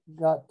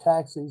got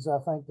taxis, I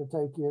think, to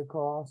take you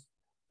across?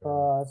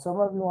 Some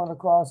of you went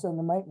across in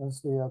the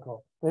maintenance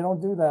vehicle. They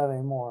don't do that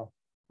anymore.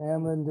 They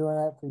haven't been doing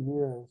that for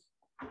years.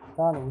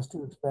 Thought it was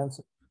too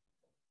expensive.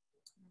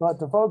 But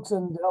the folks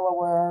in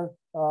Delaware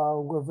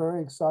were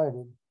very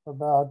excited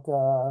about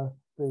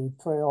the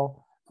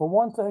trail. For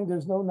one thing,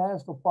 there's no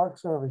National Park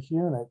Service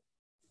unit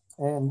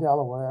in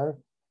Delaware.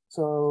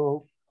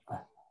 So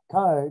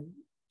kind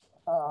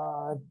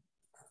of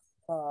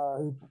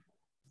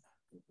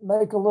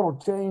make a little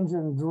change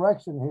in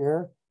direction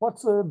here.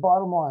 What's the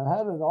bottom line?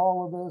 How did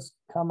all of this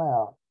come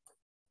out?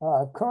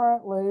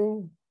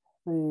 Currently,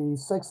 the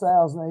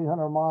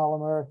 6,800 mile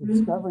American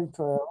Discovery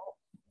Trail,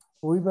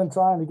 we've been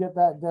trying to get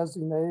that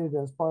designated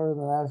as part of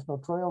the National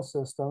Trail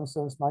System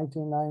since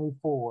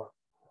 1994.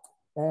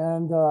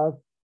 And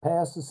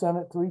passed the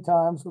Senate 3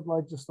 times with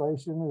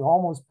legislation. We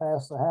almost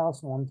passed the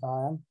House 1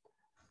 time,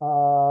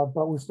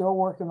 but we're still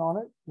working on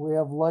it. We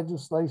have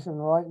legislation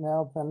right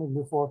now pending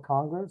before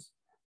Congress,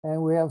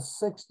 and we have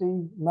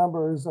 60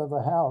 members of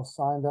the House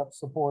signed up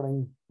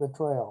supporting the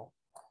trail.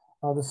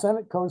 The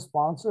Senate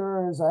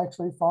co-sponsor is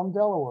actually from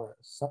Delaware,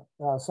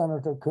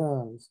 Senator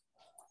Coons.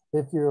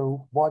 If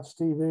you watch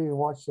TV and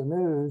watch the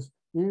news,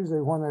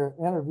 usually when they're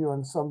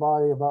interviewing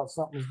somebody about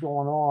something's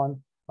going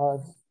on,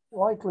 it's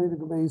likely to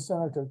be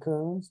Senator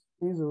Coons.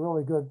 He's a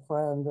really good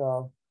friend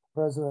of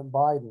President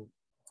Biden.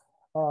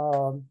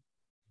 You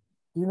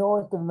know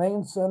what the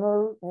main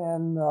center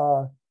in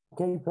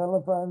Cape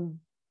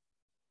Hennepin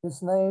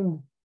is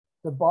named?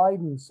 The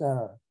Biden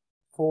Center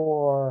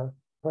for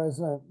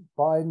President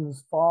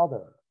Biden's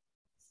father.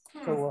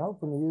 So we're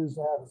hoping to use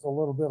that as a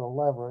little bit of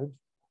leverage.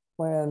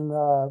 When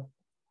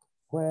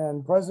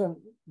President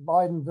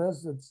Biden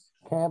visits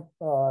Cape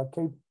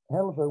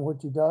Hennepin,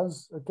 which he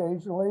does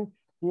occasionally,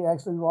 he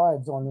actually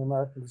rides on the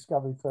American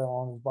Discovery Trail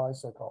on his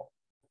bicycle.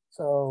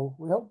 So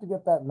we hope to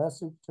get that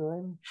message to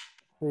him.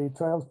 The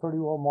trail's pretty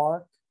well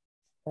marked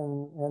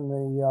in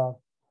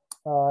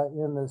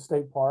the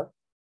state park.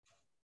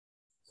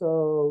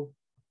 So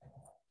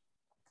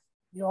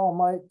you all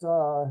might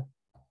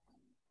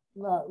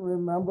not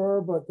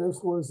remember, but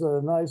this was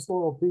a nice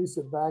little piece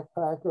that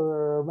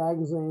Backpacker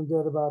magazine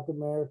did about the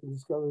American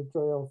Discovery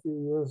Trail a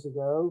few years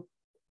ago.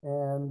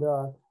 And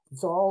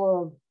it's all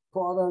a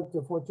product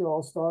of what you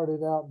all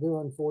started out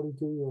doing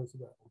 42 years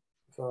ago.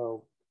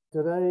 So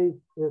today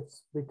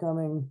it's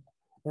becoming,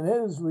 and it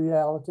is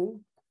reality.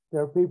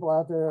 There are people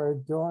out there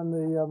doing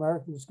the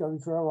American Discovery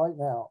Trail right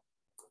now.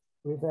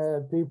 We've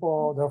had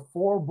people, there are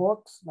 4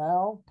 books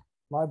now.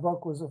 My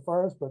book was the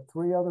first, but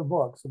 3 other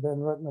books have been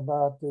written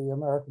about the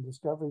American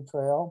Discovery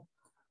Trail.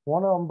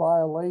 One of them by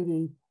a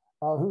lady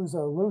who's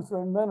a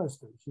Lutheran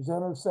minister. She's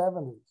in her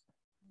 70s.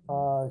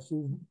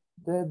 She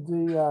did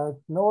the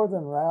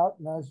northern route.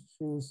 Now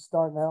she's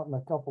starting out in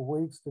a couple of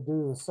weeks to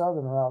do the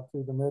southern route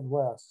through the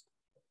Midwest.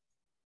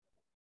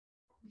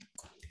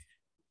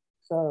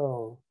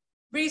 So,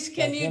 Reese,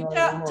 can you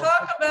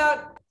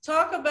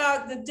talk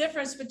about the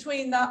difference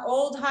between the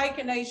old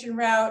HikaNation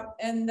route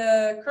and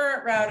the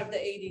current route of the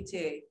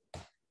ADT?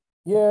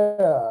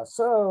 Yeah,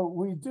 so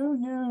we do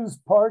use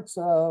parts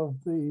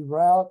of the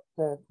route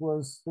that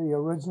was the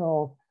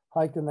original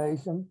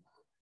HikaNation,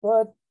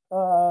 but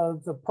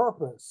the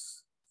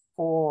purpose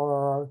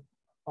for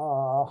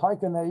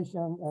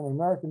HikaNation and the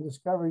American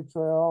Discovery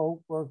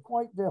Trail were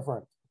quite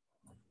different.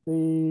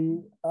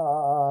 The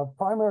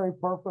primary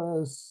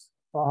purpose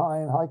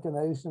behind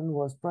HikaNation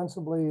was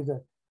principally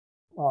to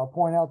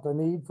point out the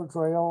need for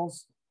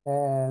trails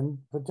and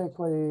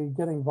particularly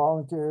getting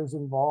volunteers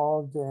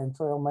involved in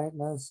trail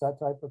maintenance, that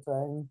type of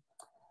thing.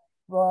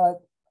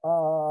 But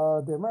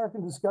the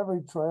American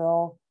Discovery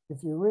Trail,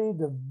 if you read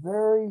the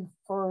very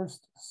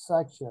first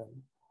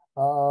section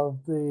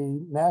of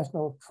the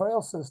National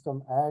Trail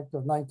System Act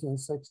of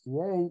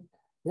 1968,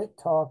 it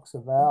talks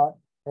about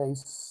a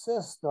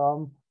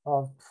system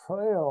of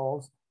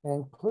trails,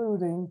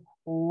 including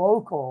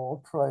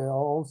local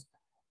trails,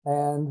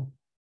 and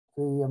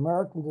the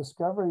American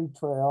Discovery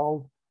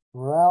Trail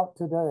route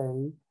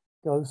today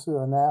goes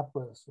through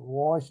Annapolis,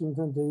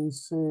 Washington,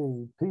 D.C.,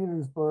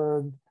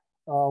 Petersburg,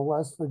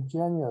 West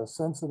Virginia,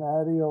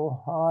 Cincinnati,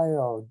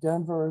 Ohio,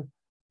 Denver,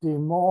 Des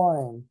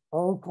Moines,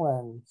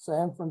 Oakland,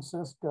 San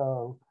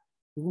Francisco,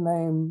 you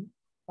name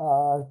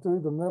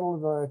through the middle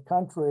of the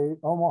country,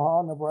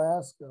 Omaha,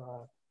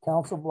 Nebraska,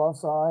 Council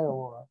Bluffs,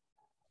 Iowa.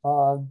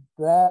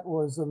 That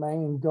was the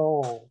main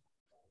goal.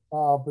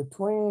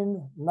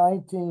 Between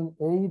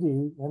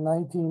 1980 and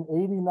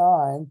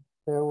 1989,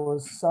 there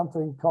was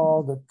something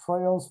called the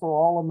Trails for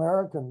All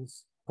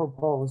Americans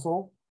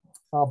proposal.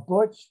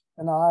 Butch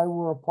and I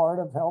were a part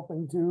of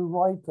helping to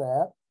write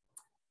that.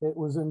 It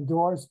was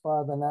endorsed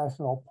by the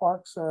National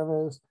Park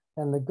Service,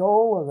 and the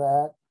goal of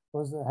that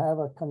was to have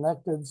a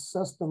connected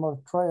system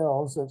of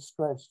trails that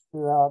stretched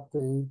throughout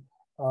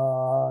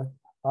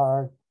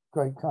our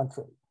great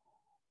country.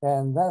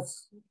 And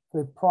that's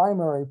the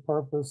primary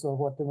purpose of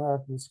what the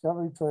American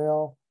Discovery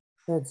Trail,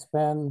 it's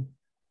been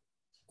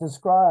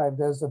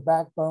described as the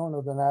backbone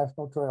of the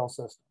National Trail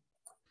System.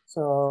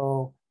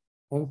 So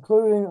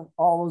including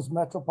all those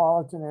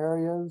metropolitan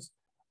areas,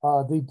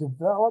 the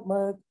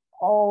development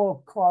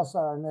all across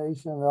our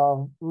nation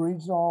of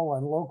regional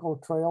and local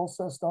trail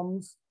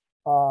systems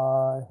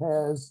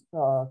has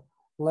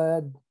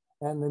led,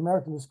 and the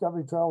American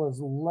Discovery Trail has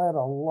led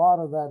a lot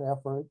of that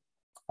effort.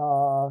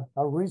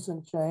 A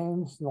recent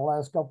change in the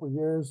last couple of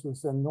years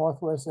was in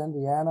Northwest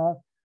Indiana,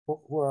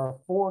 where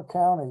 4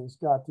 counties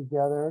got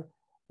together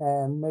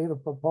and made a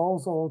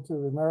proposal to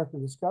the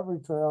American Discovery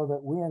Trail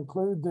that we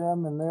include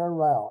them in their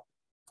route.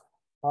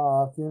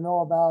 If you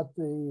know about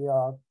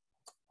the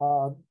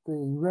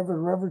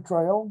River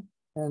Trail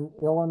in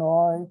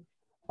Illinois,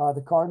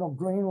 the Cardinal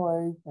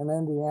Greenway in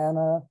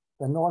Indiana,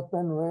 the North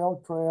Bend Rail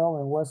Trail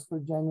in West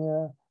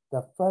Virginia,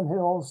 the Flint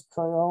Hills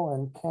Trail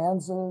in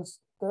Kansas,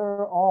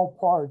 they're all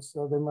parts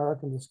of the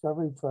American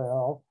Discovery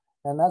Trail.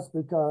 And that's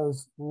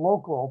because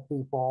local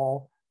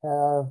people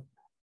have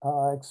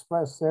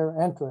expressed their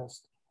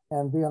interest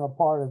in being a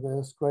part of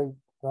this great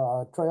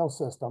trail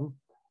system.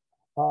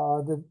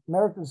 The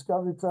American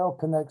Discovery Trail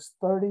connects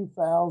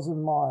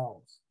 30,000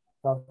 miles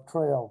of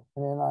trail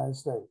in the United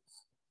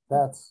States.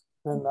 That's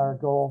been our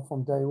goal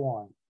from day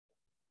one.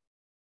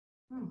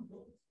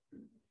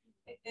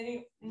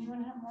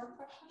 Anyone have more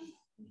questions?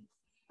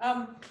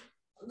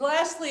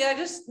 Lastly, I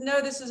just know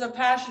this is a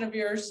passion of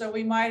yours, so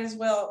we might as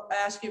well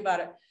ask you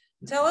about it.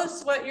 Tell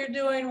us what you're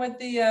doing with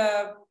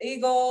the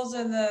eagles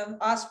and the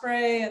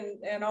osprey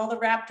and all the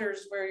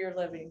raptors where you're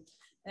living.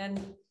 And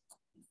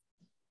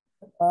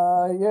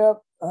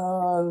that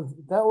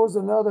was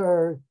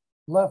another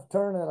left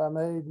turn that I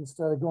made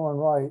instead of going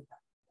right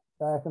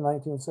back in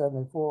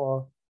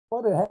 1974.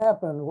 What had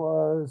happened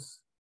was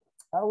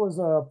I was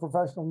a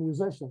professional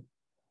musician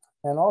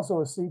and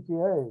also a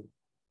CPA,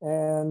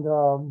 and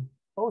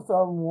both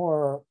of them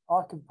were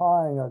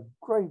occupying a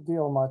great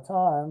deal of my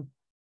time.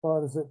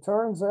 But as it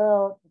turns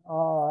out,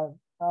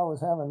 I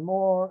was having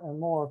more and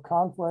more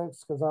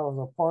conflicts because I was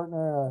a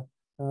partner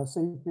in a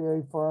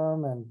CPA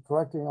firm and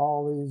directing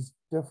all these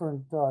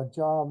different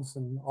jobs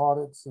and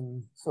audits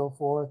and so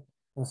forth.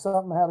 And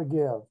something had to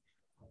give.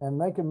 And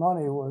making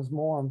money was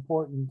more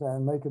important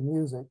than making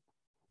music.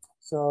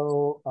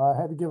 So I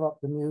had to give up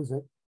the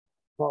music.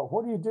 But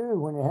what do you do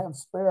when you have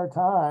spare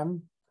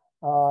time?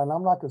 And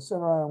I'm not going to sit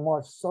around and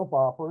watch soap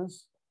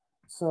operas.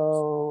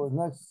 So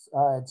next,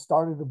 I had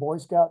started the Boy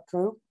Scout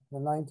troop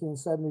in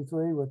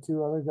 1973 with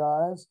 2 other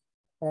guys.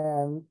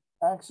 And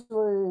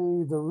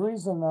actually, the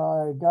reason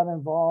I got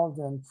involved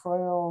in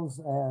trails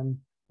and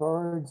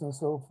birds and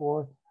so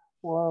forth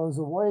was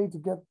a way to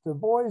get the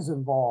boys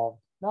involved,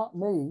 not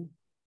me.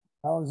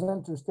 I was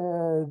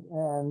interested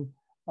in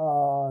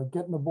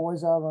getting the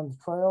boys out on the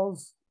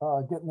trails,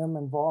 getting them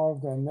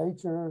involved in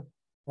nature,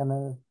 and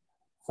then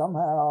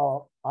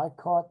somehow I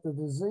caught the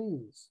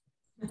disease.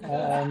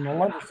 And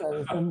Melinda said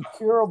it's an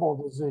incurable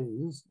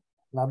disease,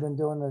 and I've been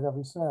doing it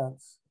ever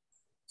since.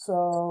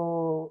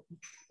 So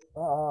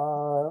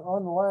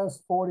on the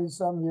last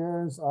 40-some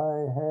years,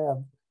 I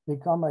have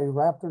become a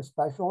raptor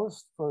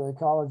specialist for the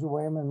College of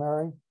William and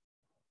Mary,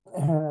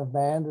 and have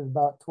banded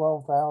about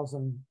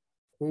 12,000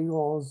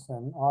 eagles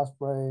and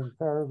osprey and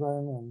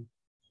peregrine and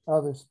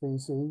other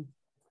species.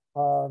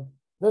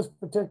 This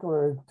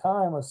particular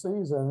time of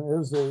season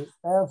is the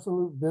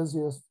absolute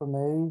busiest for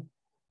me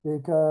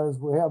because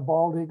we have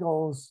bald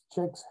eagles,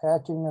 chicks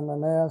hatching in the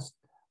nest.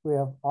 We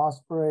have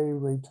osprey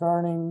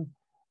returning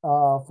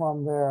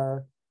from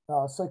their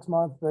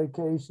 6-month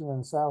vacation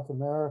in South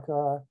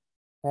America,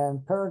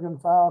 and peregrine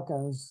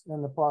falcons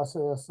in the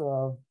process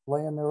of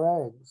laying their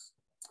eggs.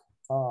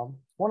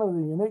 One of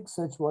the unique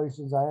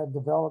situations I had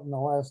developed in the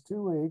last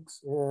 2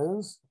 weeks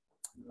is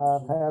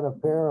I've had a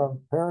pair of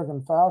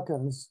peregrine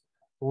falcons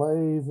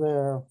lay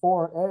their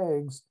 4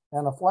 eggs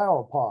in a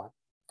flower pot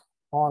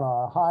on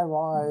a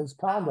high-rise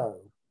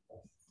condo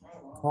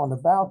on the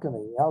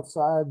balcony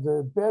outside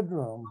the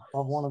bedroom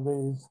of one of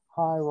these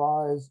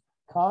high-rise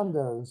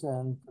condos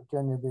in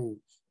Virginia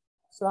Beach.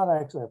 It's not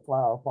actually a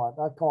flower pot,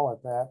 I call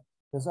it that.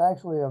 It's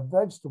actually a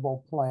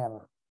vegetable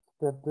planter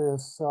that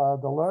this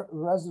the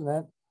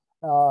resident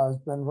has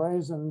been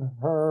raising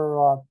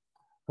her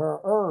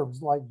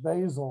herbs like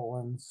basil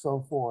and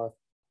so forth.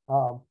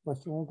 But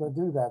she ain't gonna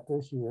do that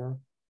this year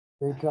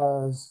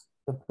because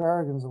the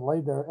peregrines have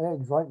laid their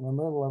eggs right in the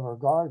middle of her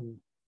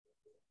garden,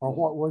 or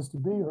what was to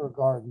be her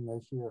garden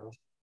this year.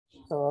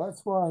 So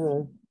that's one of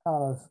the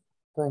kind of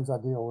things I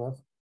deal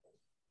with.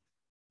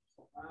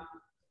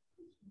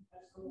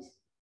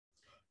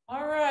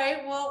 all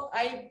right, well,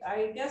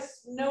 I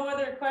guess no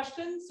other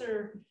questions,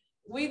 or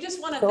we just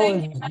want to So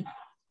thank you.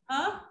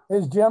 Huh?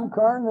 Is Jim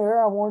Kern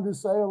there? I wanted to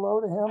say hello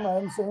to him. I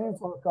haven't seen him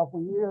for a couple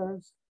of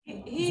years.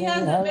 He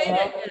hasn't made it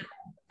yet,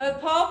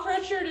 but Paul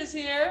Pritchard is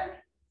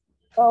here.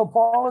 Oh,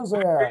 Paul is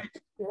there.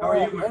 Yeah, How are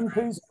you, my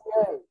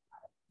NPCA.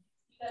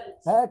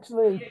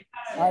 Actually,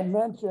 I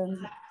mentioned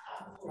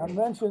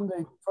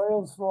the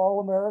Trails for All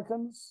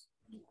Americans,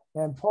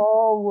 And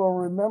Paul will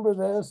remember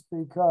this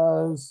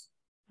because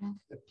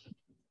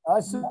I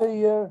see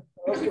you,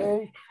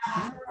 okay?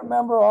 You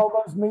remember all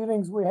those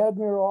meetings we had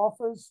in your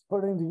office,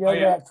 putting together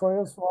yeah. that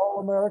Trails for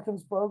All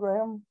Americans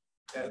program?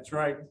 That's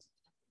right.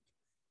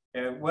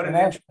 And what an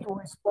And interesting, actually,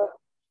 we spent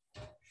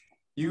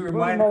you pretty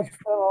remind much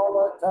spent all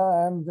that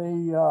time,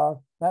 the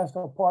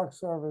National Park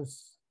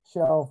Service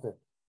shelved it.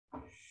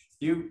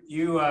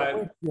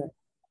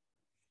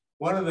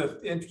 One of the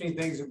interesting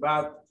things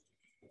about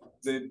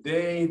the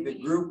day the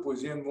group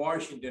was in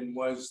Washington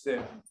was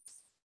that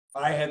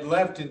I had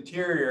left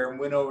Interior and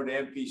went over to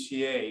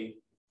MPCA,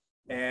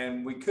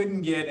 and we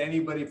couldn't get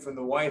anybody from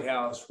the White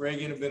House.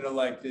 Reagan had been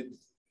elected,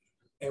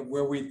 and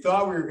where we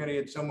thought we were going to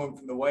get someone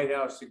from the White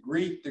House to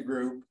greet the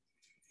group.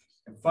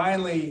 And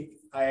finally,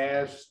 I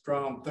asked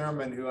Strom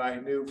Thurmond, who I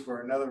knew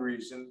for another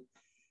reason,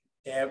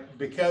 and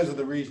because of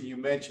the reason you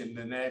mentioned,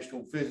 the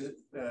national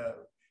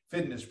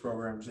fitness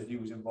programs that he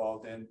was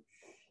involved in.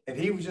 And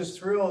he was just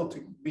thrilled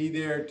to be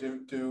there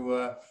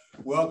to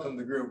welcome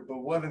the group. But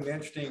what an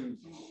interesting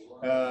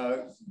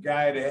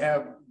guy to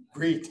have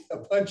greet a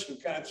bunch of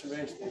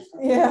conservationists.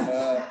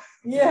 Yeah.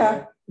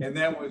 Yeah. And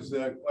that was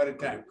quite a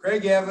time.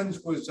 Craig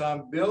Evans was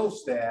on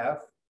Bill's staff.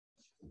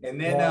 And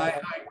then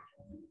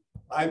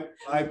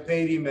I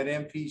paid him at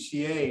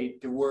MPCA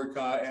to work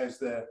as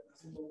the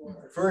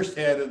first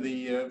head of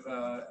the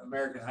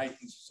American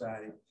Hiking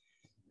Society.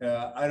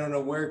 I don't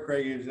know where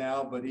Craig is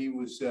now, but he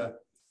was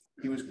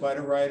quite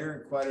a writer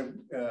and quite a,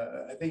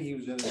 I think he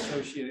was an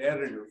associate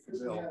editor for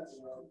Bill.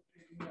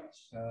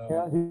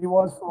 Yeah, he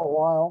was for a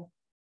while.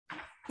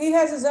 He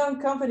has his own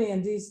company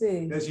in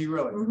DC. Does he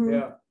really? Mhm.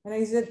 Yeah. And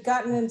he's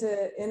gotten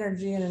into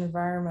energy and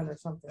environment or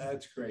something.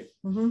 That's great.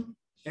 Mhm.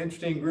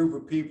 Interesting group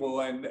of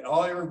people, and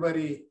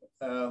everybody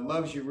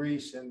loves you,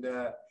 Reese, and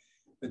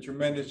the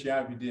tremendous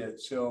job you did.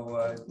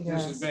 So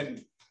this has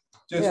been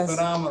just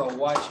phenomenal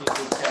watching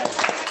this guy.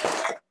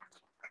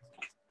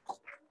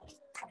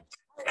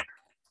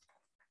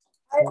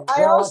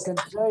 I also can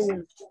tell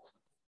you,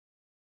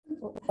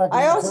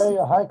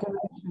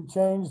 HikaNation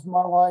changed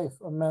my life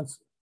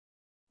immensely.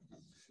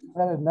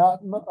 Had it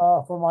not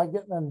for my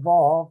getting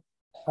involved,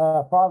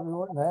 probably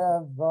wouldn't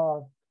have.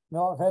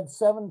 I've had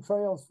 7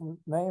 trails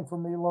named for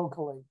me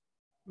locally.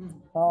 None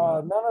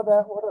of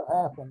that would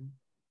have happened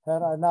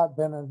had I not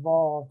been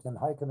involved in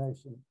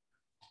HikaNation.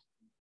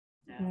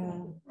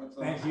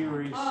 Thank you,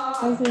 Reese.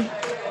 Thank you.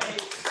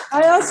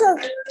 I also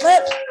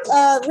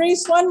let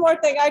Reese, one more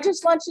thing. I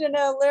just want you to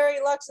know Larry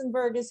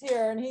Luxembourg is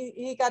here, and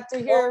he got to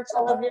hear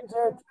some of your.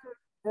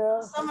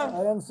 Yeah, I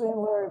hadn't seen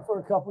Larry for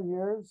a couple of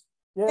years.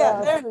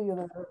 Yeah, I see you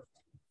there.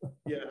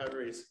 Yeah, hi,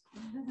 Reese.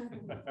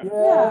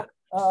 Yeah,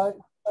 I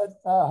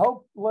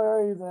hope,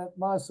 Larry, that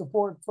my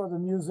support for the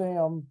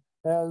museum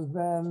has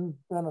been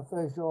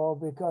beneficial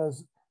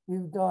because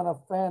you've done a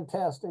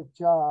fantastic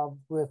job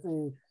with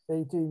the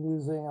AT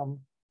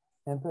Museum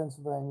in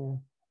Pennsylvania.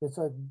 It's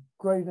a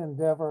great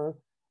endeavor,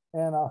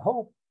 and I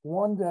hope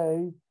one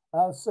day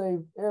I'll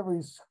save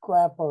every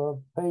scrap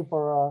of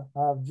paper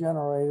I've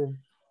generated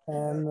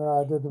and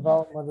the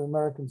development of the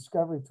American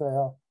Discovery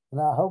Trail. And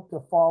I hope to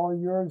follow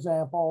your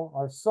example,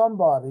 or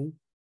somebody.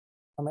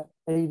 I'm at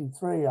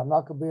 83, I'm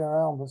not going to be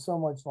around for so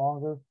much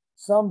longer.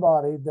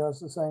 Somebody does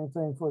the same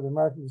thing for the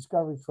American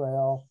Discovery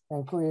Trail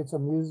and creates a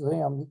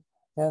museum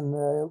in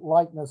the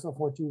likeness of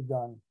what you've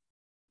done.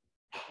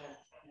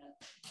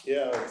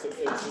 Yeah, it's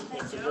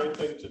a great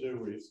thing to do,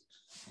 Reese.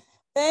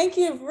 Thank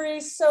you,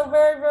 Reese, so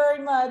very, very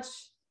much.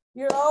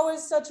 You're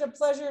always such a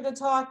pleasure to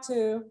talk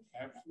to.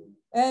 Absolutely.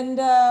 And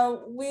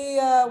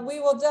we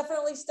will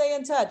definitely stay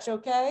in touch,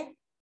 okay?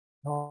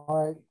 All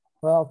right.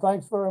 Well,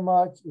 thanks very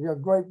much. You're a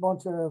great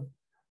bunch of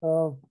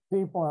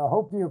people. And I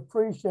hope you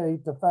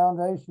appreciate the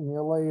foundation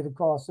you laid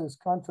across this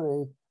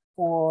country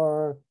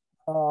for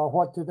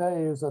what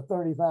today is a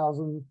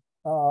 30,000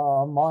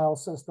 mile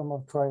system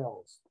of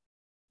trails.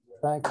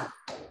 Thank you.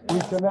 We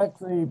connect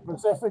the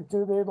Pacific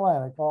to the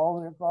Atlantic all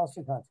the way across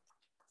the country.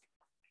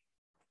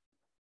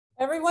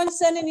 Everyone's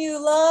sending you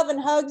love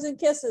and hugs and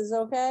kisses,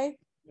 okay?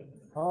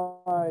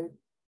 All right.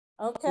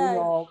 Okay. See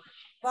y'all.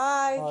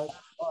 Bye. All right.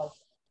 Bye.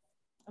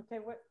 Okay,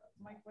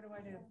 Mike, what do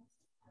I do?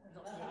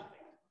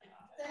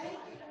 Thank you.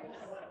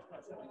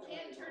 We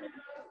can't turn it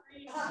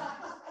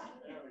off.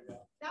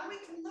 Now we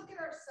can look at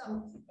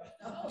ourselves.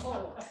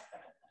 Oh.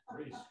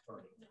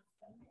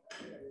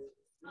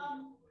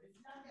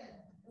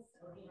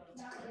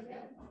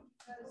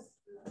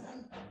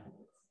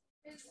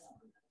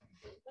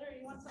 Larry,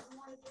 you want something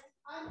more to drink?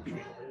 I'm kind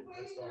of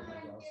waiting on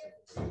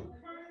it.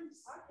 Current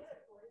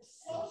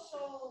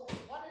social,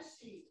 what is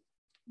she?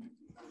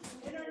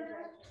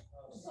 Internet,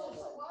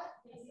 social what?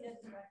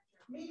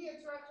 Media